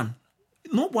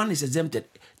 no one is exempted.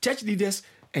 Church leaders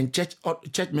and church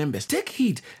members, take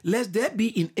heed, lest there be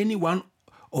in any one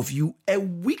of you a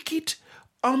wicked,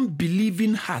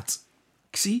 unbelieving heart.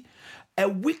 See, a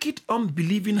wicked,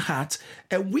 unbelieving heart,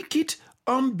 that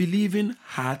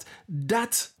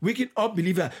wicked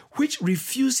unbeliever which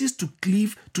refuses to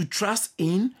cleave to, trust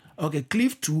in,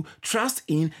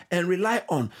 and rely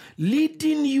on,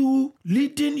 leading you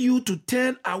to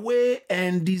turn away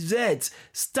and desert,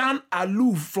 stand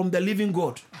aloof from the living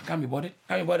God. I can't be bothered.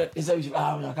 I can't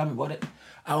be bothered.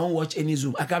 I won't watch any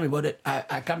Zoom. I can't be bothered.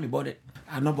 I can't be bothered.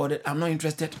 I'm not bothered. I'm not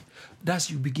interested.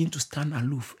 Thus you begin to stand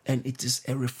aloof, and it is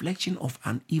a reflection of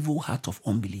an evil heart of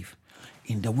unbelief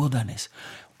in the wilderness.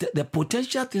 The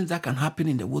potential things that can happen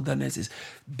in the wilderness is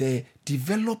the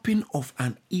developing of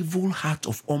an evil heart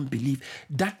of unbelief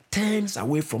that turns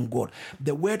away from God.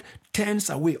 The word turns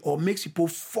away or makes people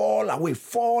falling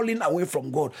away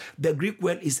from God. The Greek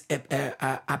word is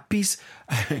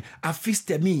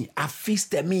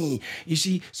aphistemi. You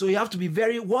see, so you have to be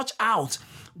very watch out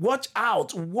that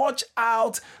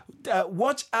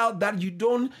you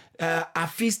don't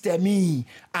aphistemi.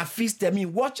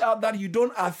 Watch out that you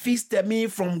don't aphistemi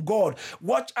from God.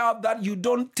 Watch out that you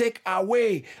don't take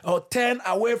away or turn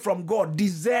away from God,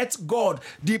 desert God,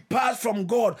 depart from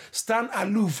God, stand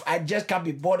aloof. I just can't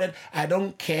be bothered. I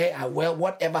don't care.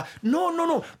 Whatever.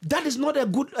 No. That is not a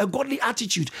godly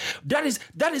attitude. That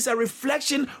is a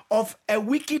reflection of a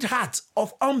wicked heart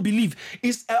of unbelief.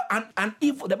 It's an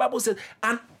evil. The Bible says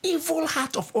an evil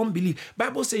heart of unbelief.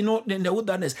 Bible says, in the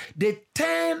wilderness, they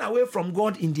turn away from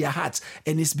God in their hearts,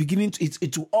 and it's beginning to,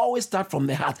 it will always start from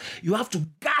the heart. You have to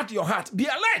guard your heart. Be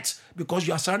alert, because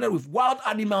you are surrounded with wild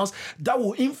animals that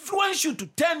will influence you to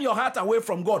turn your heart away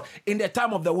from God in the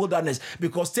time of the wilderness,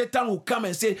 because Satan will come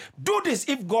and say, do this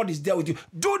if God is there with you.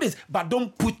 Do this, but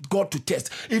don't put God to test.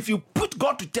 If you put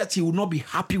God to test, he will not be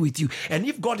happy with you. And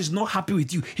if God is not happy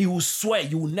with you, he will swear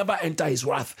you will never enter his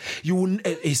wrath. You will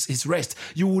his rest.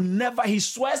 You will never, he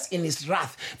swears in his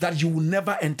wrath that you will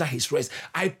never enter his rest.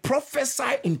 I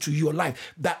prophesy into your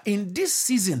life that in this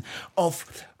season of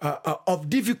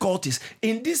difficulties,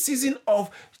 in this season of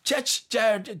church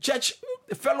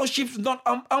fellowships, not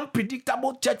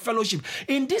unpredictable church fellowship,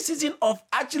 in this season of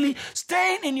actually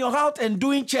staying in your house and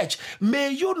doing church,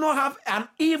 may you not have an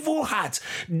evil heart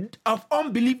of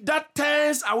unbelief that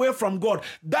turns away from God,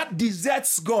 that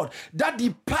deserts God, that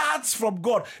departs from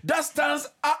God, that stands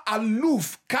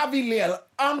aloof, cavalier,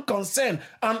 unconcerned,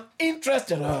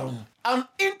 uninterested.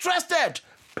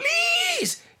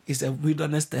 Please, it's a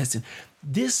wilderness testing.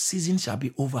 This season shall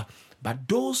be over, but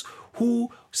those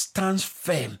who stand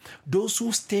firm, those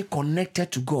who stay connected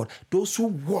to God, those who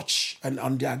watch and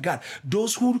on their guard,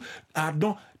 those who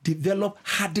don't develop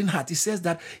hardened heart. It says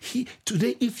that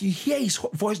today, if you hear his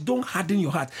voice, don't harden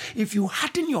your heart. If you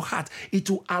harden your heart, it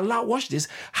will allow, watch this,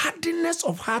 hardness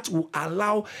of heart will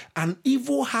allow an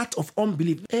evil heart of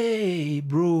unbelief. Hey,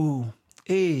 bro.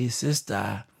 Hey,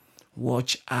 sister.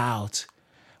 Watch out.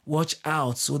 Watch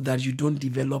out so that you don't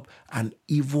develop an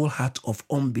evil heart of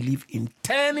unbelief in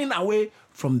turning away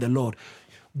from the Lord.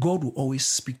 God will always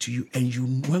speak to you, and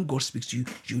when God speaks to you,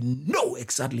 you know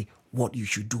exactly what you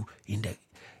should do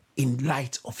in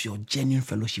light of your genuine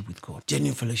fellowship with God.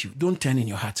 Genuine fellowship. Don't turn in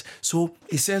your heart. So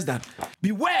it says that,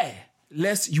 beware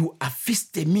lest you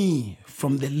aphistemi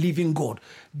from the living God,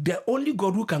 the only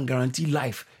God who can guarantee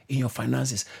life in your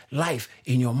finances, life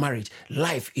in your marriage,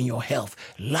 life in your health,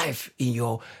 life in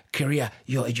your career,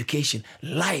 your education,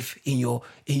 life in your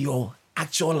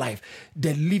actual life.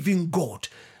 The living God.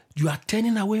 You are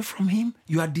turning away from him.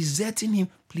 You are deserting him.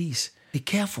 Please be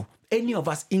careful. Any of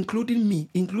us, including me,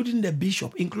 including the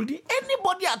bishop, including anybody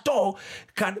Anybody at all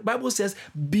can, Bible says,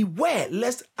 beware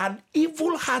lest an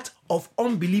evil heart of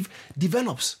unbelief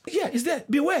develops. Yeah, it's there.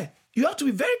 Beware. You have to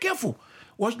be very careful.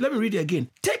 Watch, let me read it again.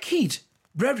 Take heed,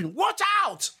 brethren. Watch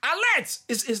out. Alert.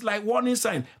 It's like warning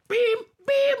sign. Beam,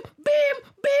 beam, beam,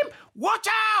 beam. Watch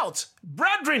out,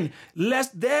 brethren,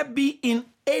 lest there be in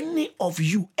any of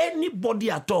you, anybody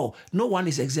at all. No one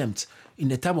is exempt. In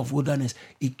the time of wilderness,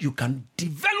 you can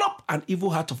develop an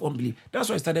evil heart of unbelief. That's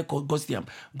why I started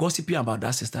gossiping about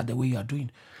that sister the way you are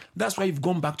doing. That's why you've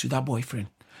gone back to that boyfriend.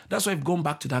 That's why you've gone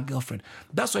back to that girlfriend.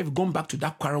 That's why you've gone back to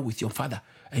that quarrel with your father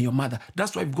and your mother.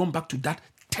 That's why you've gone back to that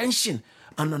tension,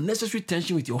 an unnecessary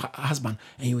tension with your husband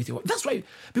and with your wife. That's why,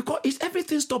 because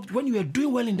everything stopped when you were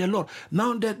doing well in the Lord.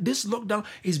 Now that this lockdown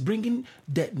is bringing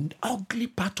the ugly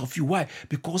part of you. Why?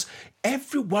 Because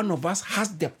every one of us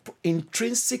has the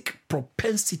intrinsic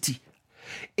propensity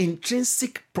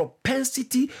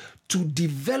to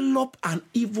develop an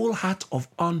evil heart of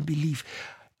unbelief.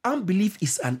 Unbelief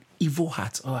is an evil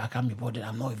heart. Oh, I can't be bothered.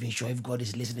 I'm not even sure if God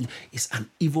is listening. It's an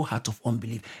evil heart of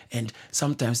unbelief. And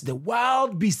sometimes the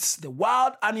wild beasts, the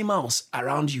wild animals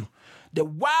around you, the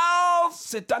wild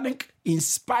satanic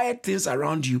inspired things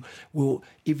around you will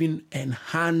even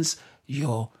enhance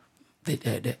the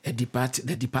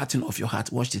departing of your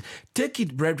heart. Watch this. Take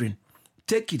it, brethren.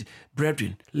 Take it,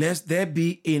 brethren, lest there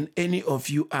be in any of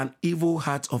you an evil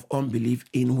heart of unbelief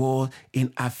in what? In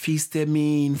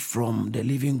aphistemi from the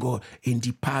living God, in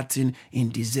departing, in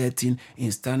deserting,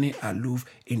 in standing aloof,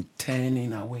 in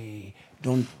turning away.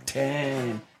 Don't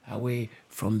turn away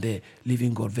from the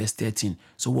living God. Verse 13.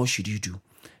 So what should you do?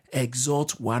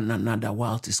 Exhort one another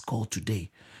while it is called today.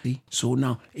 See? So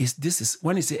now,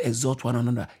 when he says exhort one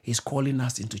another, he's calling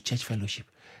us into church fellowship.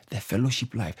 The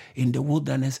fellowship life. In the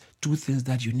wilderness, 2 things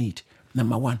that you need.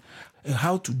 Number 1,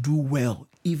 how to do well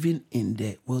even in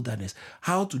the wilderness.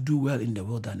 How to do well in the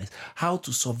wilderness. How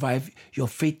to survive your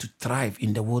faith to thrive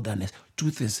in the wilderness.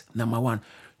 2 things. Number 1,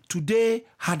 today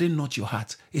harden not your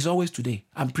heart. It's always today.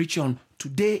 I'm preaching on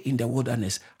today in the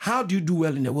wilderness. How do you do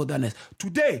well in the wilderness?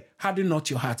 Today, harden not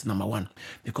your heart, number 1.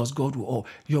 Because God will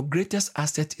your greatest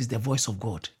asset is the voice of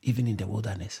God, even in the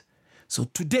wilderness. So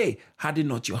today, harden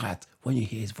not your heart when you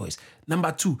hear his voice.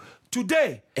 Number 2,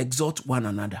 today, exhort one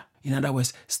another. In other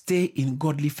words, stay in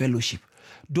godly fellowship.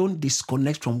 Don't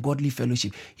disconnect from godly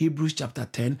fellowship. Hebrews chapter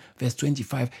 10, verse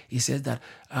 25, it says that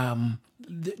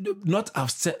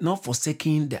not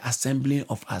forsaking the assembling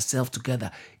of ourselves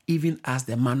together, even as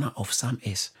the manner of some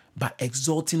is, but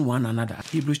exhorting one another.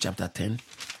 Hebrews chapter 10,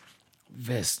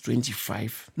 verse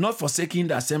 25, not forsaking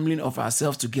the assembling of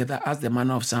ourselves together as the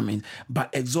manner of some is, but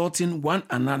exhorting one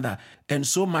another, and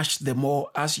so much the more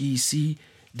as ye see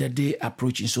the day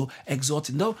approaching. So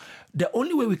exhorting. Now, the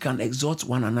only way we can exhort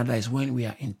one another is when we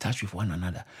are in touch with one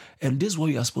another. And this is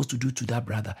what you are supposed to do to that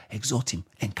brother. Exhort him,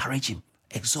 encourage him,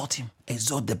 exhort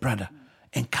the brother,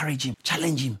 encourage him,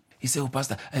 challenge him. He said, oh,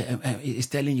 Pastor, he's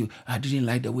telling you, I didn't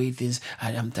like the way things,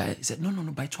 I am tired. He said, no,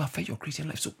 but it will affect your Christian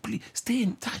life. So please, stay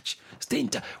in touch.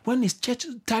 When it's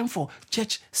time for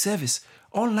church service,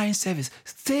 online service,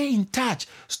 stay in touch.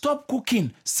 Stop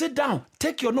cooking. Sit down.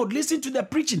 Take your note. Listen to the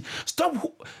preaching. Stop.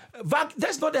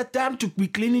 That's not the time to be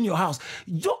cleaning your house.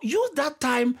 Use that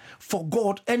time for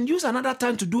God and use another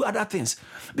time to do other things.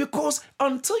 Because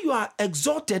until you are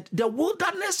exalted, the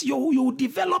wilderness, you will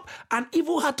develop an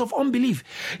evil heart of unbelief.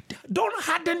 Don't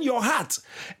harden your heart.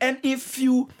 And if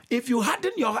you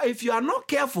are not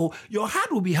careful, your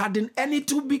heart will be hardened and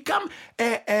it will become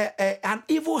an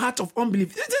evil heart of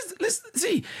unbelief. Let's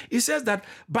see. It says that,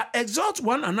 but exhort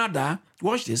one another.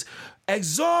 Watch this.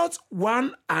 Exhort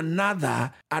one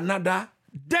another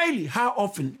daily. How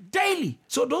often? Daily.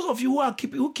 So those of you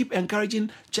who keep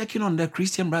encouraging, checking on the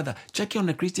Christian brother, checking on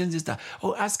the Christian sister,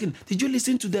 or asking, did you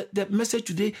listen to the message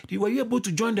today? Were you able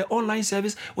to join the online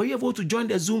service? Were you able to join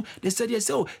the Zoom? They said yes.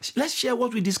 So let's share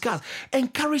what we discussed.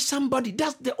 Encourage somebody.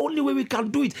 That's the only way we can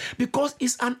do it, because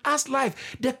it's an us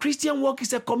life. The Christian walk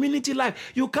is a community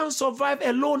life. You can't survive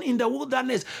alone in the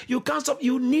wilderness. You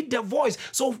need the voice.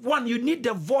 So 1, you need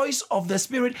the voice of the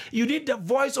Spirit. You need the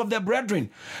voice of the brethren.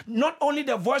 Not only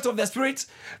the voice of the Spirit,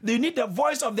 you need the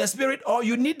voice of the Spirit, or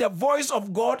you need the voice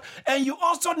of God, and you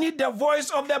also need the voice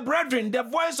of the brethren, the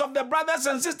voice of the brothers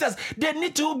and sisters. They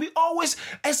need to be always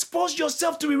expose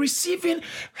yourself to be receiving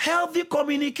healthy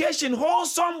communication,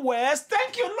 wholesome words.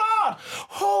 Thank you, Lord.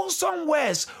 Wholesome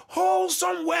words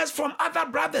from other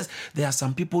brothers. There are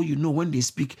some people, when they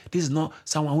speak, this is not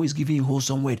someone who is giving you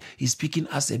wholesome word. He's speaking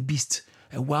as a beast.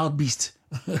 a wild beast.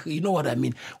 You know what I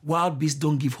mean? Wild beasts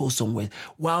don't give wholesome words.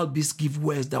 Wild beasts give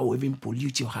words that will even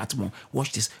pollute your heart more.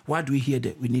 Watch this. Why do we hear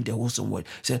that we need the wholesome word?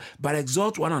 Say, but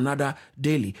exhort one another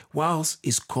daily, whilst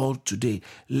is called today,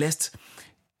 lest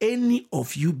any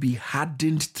of you be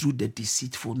hardened through the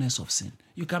deceitfulness of sin.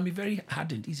 You can be very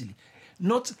hardened easily.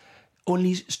 Not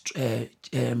only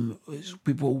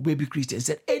people, baby Christians,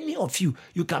 said any of you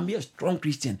can be a strong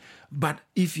Christian, but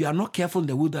if you are not careful in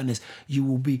the wilderness, you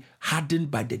will be hardened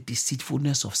by the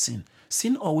deceitfulness of sin.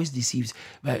 Sin always deceives.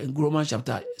 But in Romans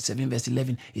chapter 7 verse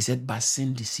 11, he said, but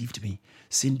sin deceived me.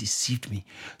 Sin deceived me.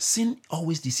 Sin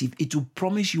always deceives. It will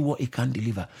promise you what it can't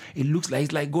deliver. It looks like,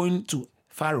 it's like going to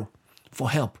Pharaoh for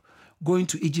help. Going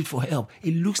to Egypt for help.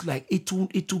 It looks like it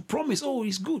will promise, oh,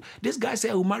 it's good. This guy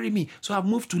said he will marry me, so I've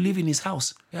moved to live in his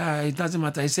house. Yeah, it doesn't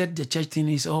matter. He said the church thing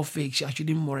is all fake. I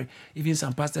shouldn't worry. Even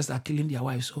some pastors are killing their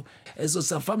wives. So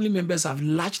some family members have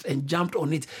latched and jumped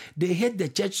on it. They hate the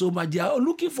church so much. They are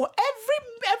looking for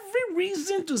every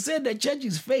reason to say the church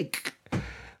is fake.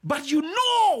 But you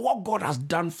know what God has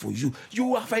done for you.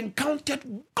 You have encountered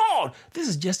God. This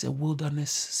is just a wilderness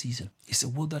season. It's a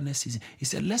wilderness season. He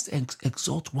said, let's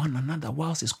exalt one another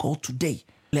whilst it's called today.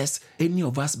 Lest any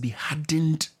of us be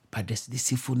hardened by the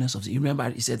deceitfulness of sin. You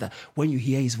remember he said that when you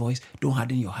hear his voice, don't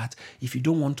harden your heart. If you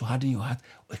don't want to harden your heart,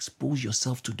 expose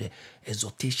yourself to the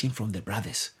exhortation from the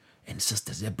brothers and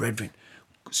sisters, the brethren.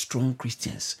 Strong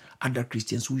Christians, other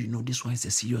Christians who you know this one is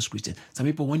a serious Christian. Some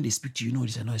people, when they speak to you, know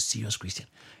this is not a serious Christian.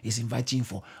 He's inviting you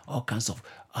for all kinds of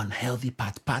unhealthy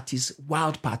parties,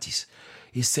 wild parties.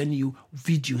 He's sending you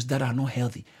videos that are not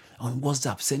healthy on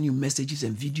WhatsApp, send you messages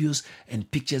and videos and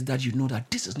pictures that you know that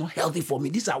this is not healthy for me.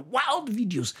 These are wild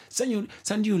videos.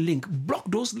 Send you a link. Block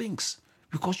those links.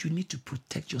 Because you need to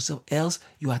protect yourself, else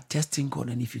you are testing God.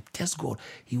 And if you test God,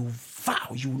 he will vow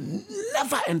you will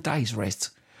never enter his rest.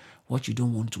 What you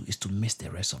don't want to is to miss the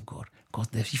rest of God, because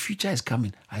the future is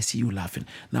coming. I see you laughing.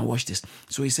 Now watch this.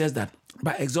 So he says that,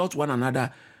 but exhort one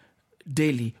another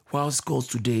daily whilst calls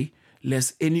today,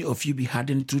 lest any of you be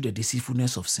hardened through the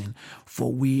deceitfulness of sin.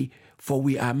 For we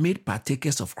are made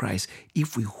partakers of Christ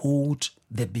if we hold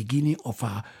the beginning of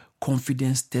our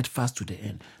confidence steadfast to the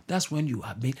end. That's when you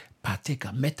are made partaker,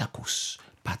 metakos.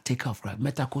 Partaker of Christ.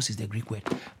 Metakos is the Greek word.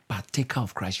 Partaker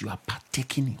of Christ. You are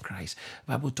partaking in Christ.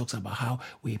 The Bible talks about how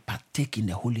we partake in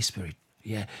the Holy Spirit.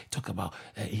 Yeah, talk about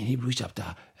in Hebrews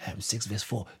chapter 6 verse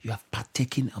 4, you have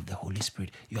partaken of the Holy Spirit.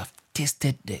 You have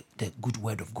tasted the good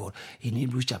word of God. In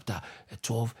Hebrews chapter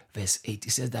 12 verse 8,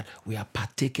 it says that we are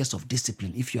partakers of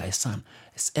discipline. If you are a son,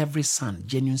 every son,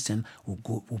 genuine son,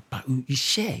 you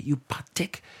share, you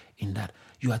partake in that.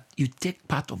 You take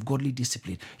part of godly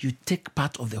discipline. You take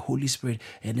part of the Holy Spirit.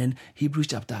 And then Hebrews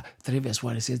chapter 3 verse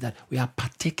 1, it says that we are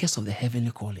partakers of the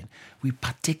heavenly calling. We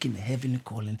partake in the heavenly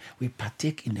calling. We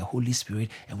partake in the Holy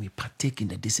Spirit. And we partake in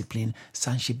the discipline,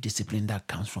 sonship discipline that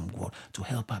comes from God to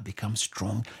help us become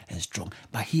strong and strong.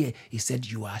 But here he said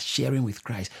you are sharing with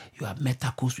Christ. You are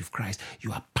metakos with Christ.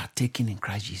 You are partaking in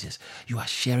Christ Jesus. You are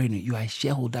sharing it. You are a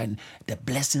shareholder in the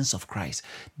blessings of Christ.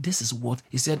 This is what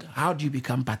he said. How do you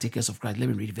become partakers of Christ? Let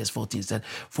me read verse 14. It said,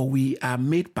 for we are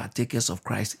made partakers of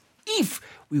Christ if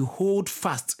we hold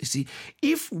fast. You see,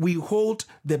 if we hold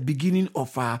the beginning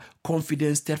of our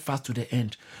confidence steadfast to the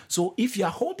end. So if you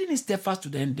are holding it steadfast to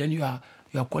the end, then you are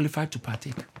qualified to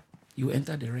partake. You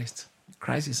enter the rest.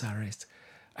 Christ is our rest.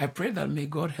 I pray that may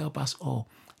God help us all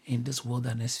in this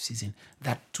wilderness season,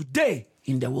 that today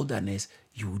in the wilderness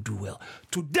you will do well.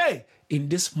 Today in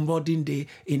this modern day,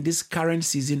 in this current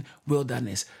season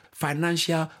wilderness,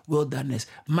 financial wilderness,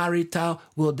 marital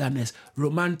wilderness,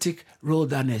 romantic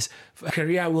wilderness,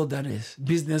 career wilderness,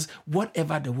 business,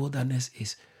 whatever the wilderness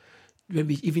is.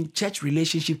 Maybe even church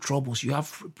relationship troubles. You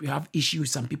have issues with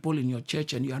some people in your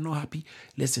church and you are not happy.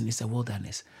 Listen, it's a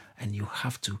wilderness and you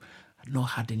have to not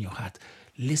harden your heart.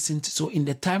 Listen. So in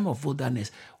the time of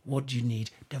wilderness, what do you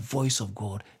need? The voice of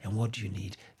God. And what do you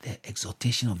need? The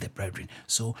exhortation of the brethren.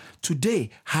 So today,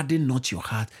 harden not your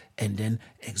heart and then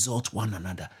exhort one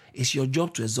another. It's your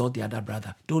job to exhort the other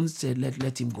brother. Don't say,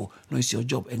 let him go. No, it's your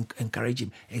job. Encourage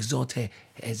him. Exhort her.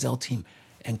 Exalt him.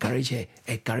 Encourage her.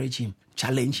 Encourage him.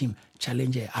 Challenge him.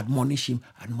 Challenge her. Admonish him.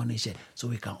 Admonish her. So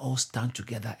we can all stand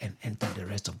together and enter the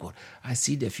rest of God. I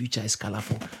see the future is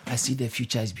colorful. I see the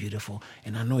future is beautiful.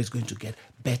 And I know it's going to get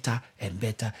better and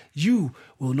better. You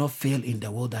will not fail in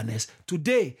the wilderness.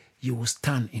 Today, you will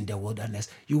stand in the wilderness.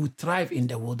 You will thrive in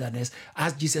the wilderness.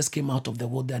 As Jesus came out of the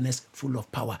wilderness full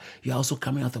of power, you are also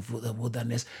coming out of the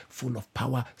wilderness full of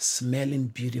power, smelling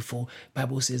beautiful.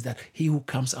 Bible says that he who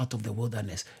comes out of the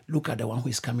wilderness, look at the one who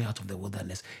is coming out of the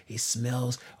wilderness. He smells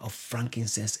smells of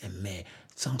frankincense and myrrh.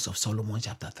 Songs of Solomon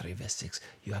chapter 3 verse 6.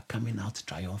 You are coming out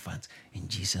triumphant in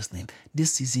Jesus' name.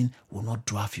 This season will not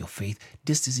dwarf your faith.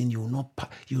 This season you will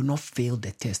not fail the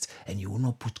test, and you will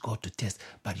not put God to test,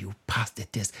 but you pass the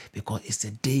test, because it's a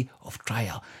day of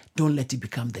trial. Don't let it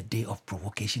become the day of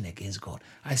provocation against God.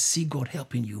 I see God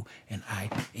helping you, and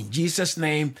in Jesus'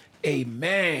 name,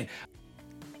 amen.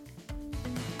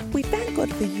 We thank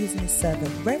God for using his servant,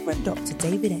 Reverend Dr.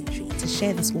 David Entry, to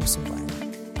share this awesome word.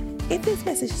 If this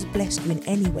message has blessed you in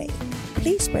any way,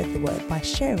 please spread the word by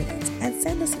sharing it and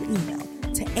send us an email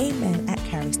to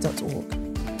amen@charis.org.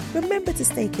 Remember to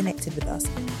stay connected with us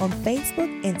on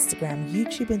Facebook, Instagram,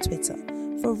 YouTube and Twitter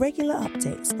for regular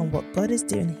updates on what God is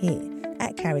doing here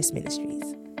at Charis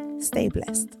Ministries. Stay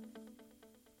blessed.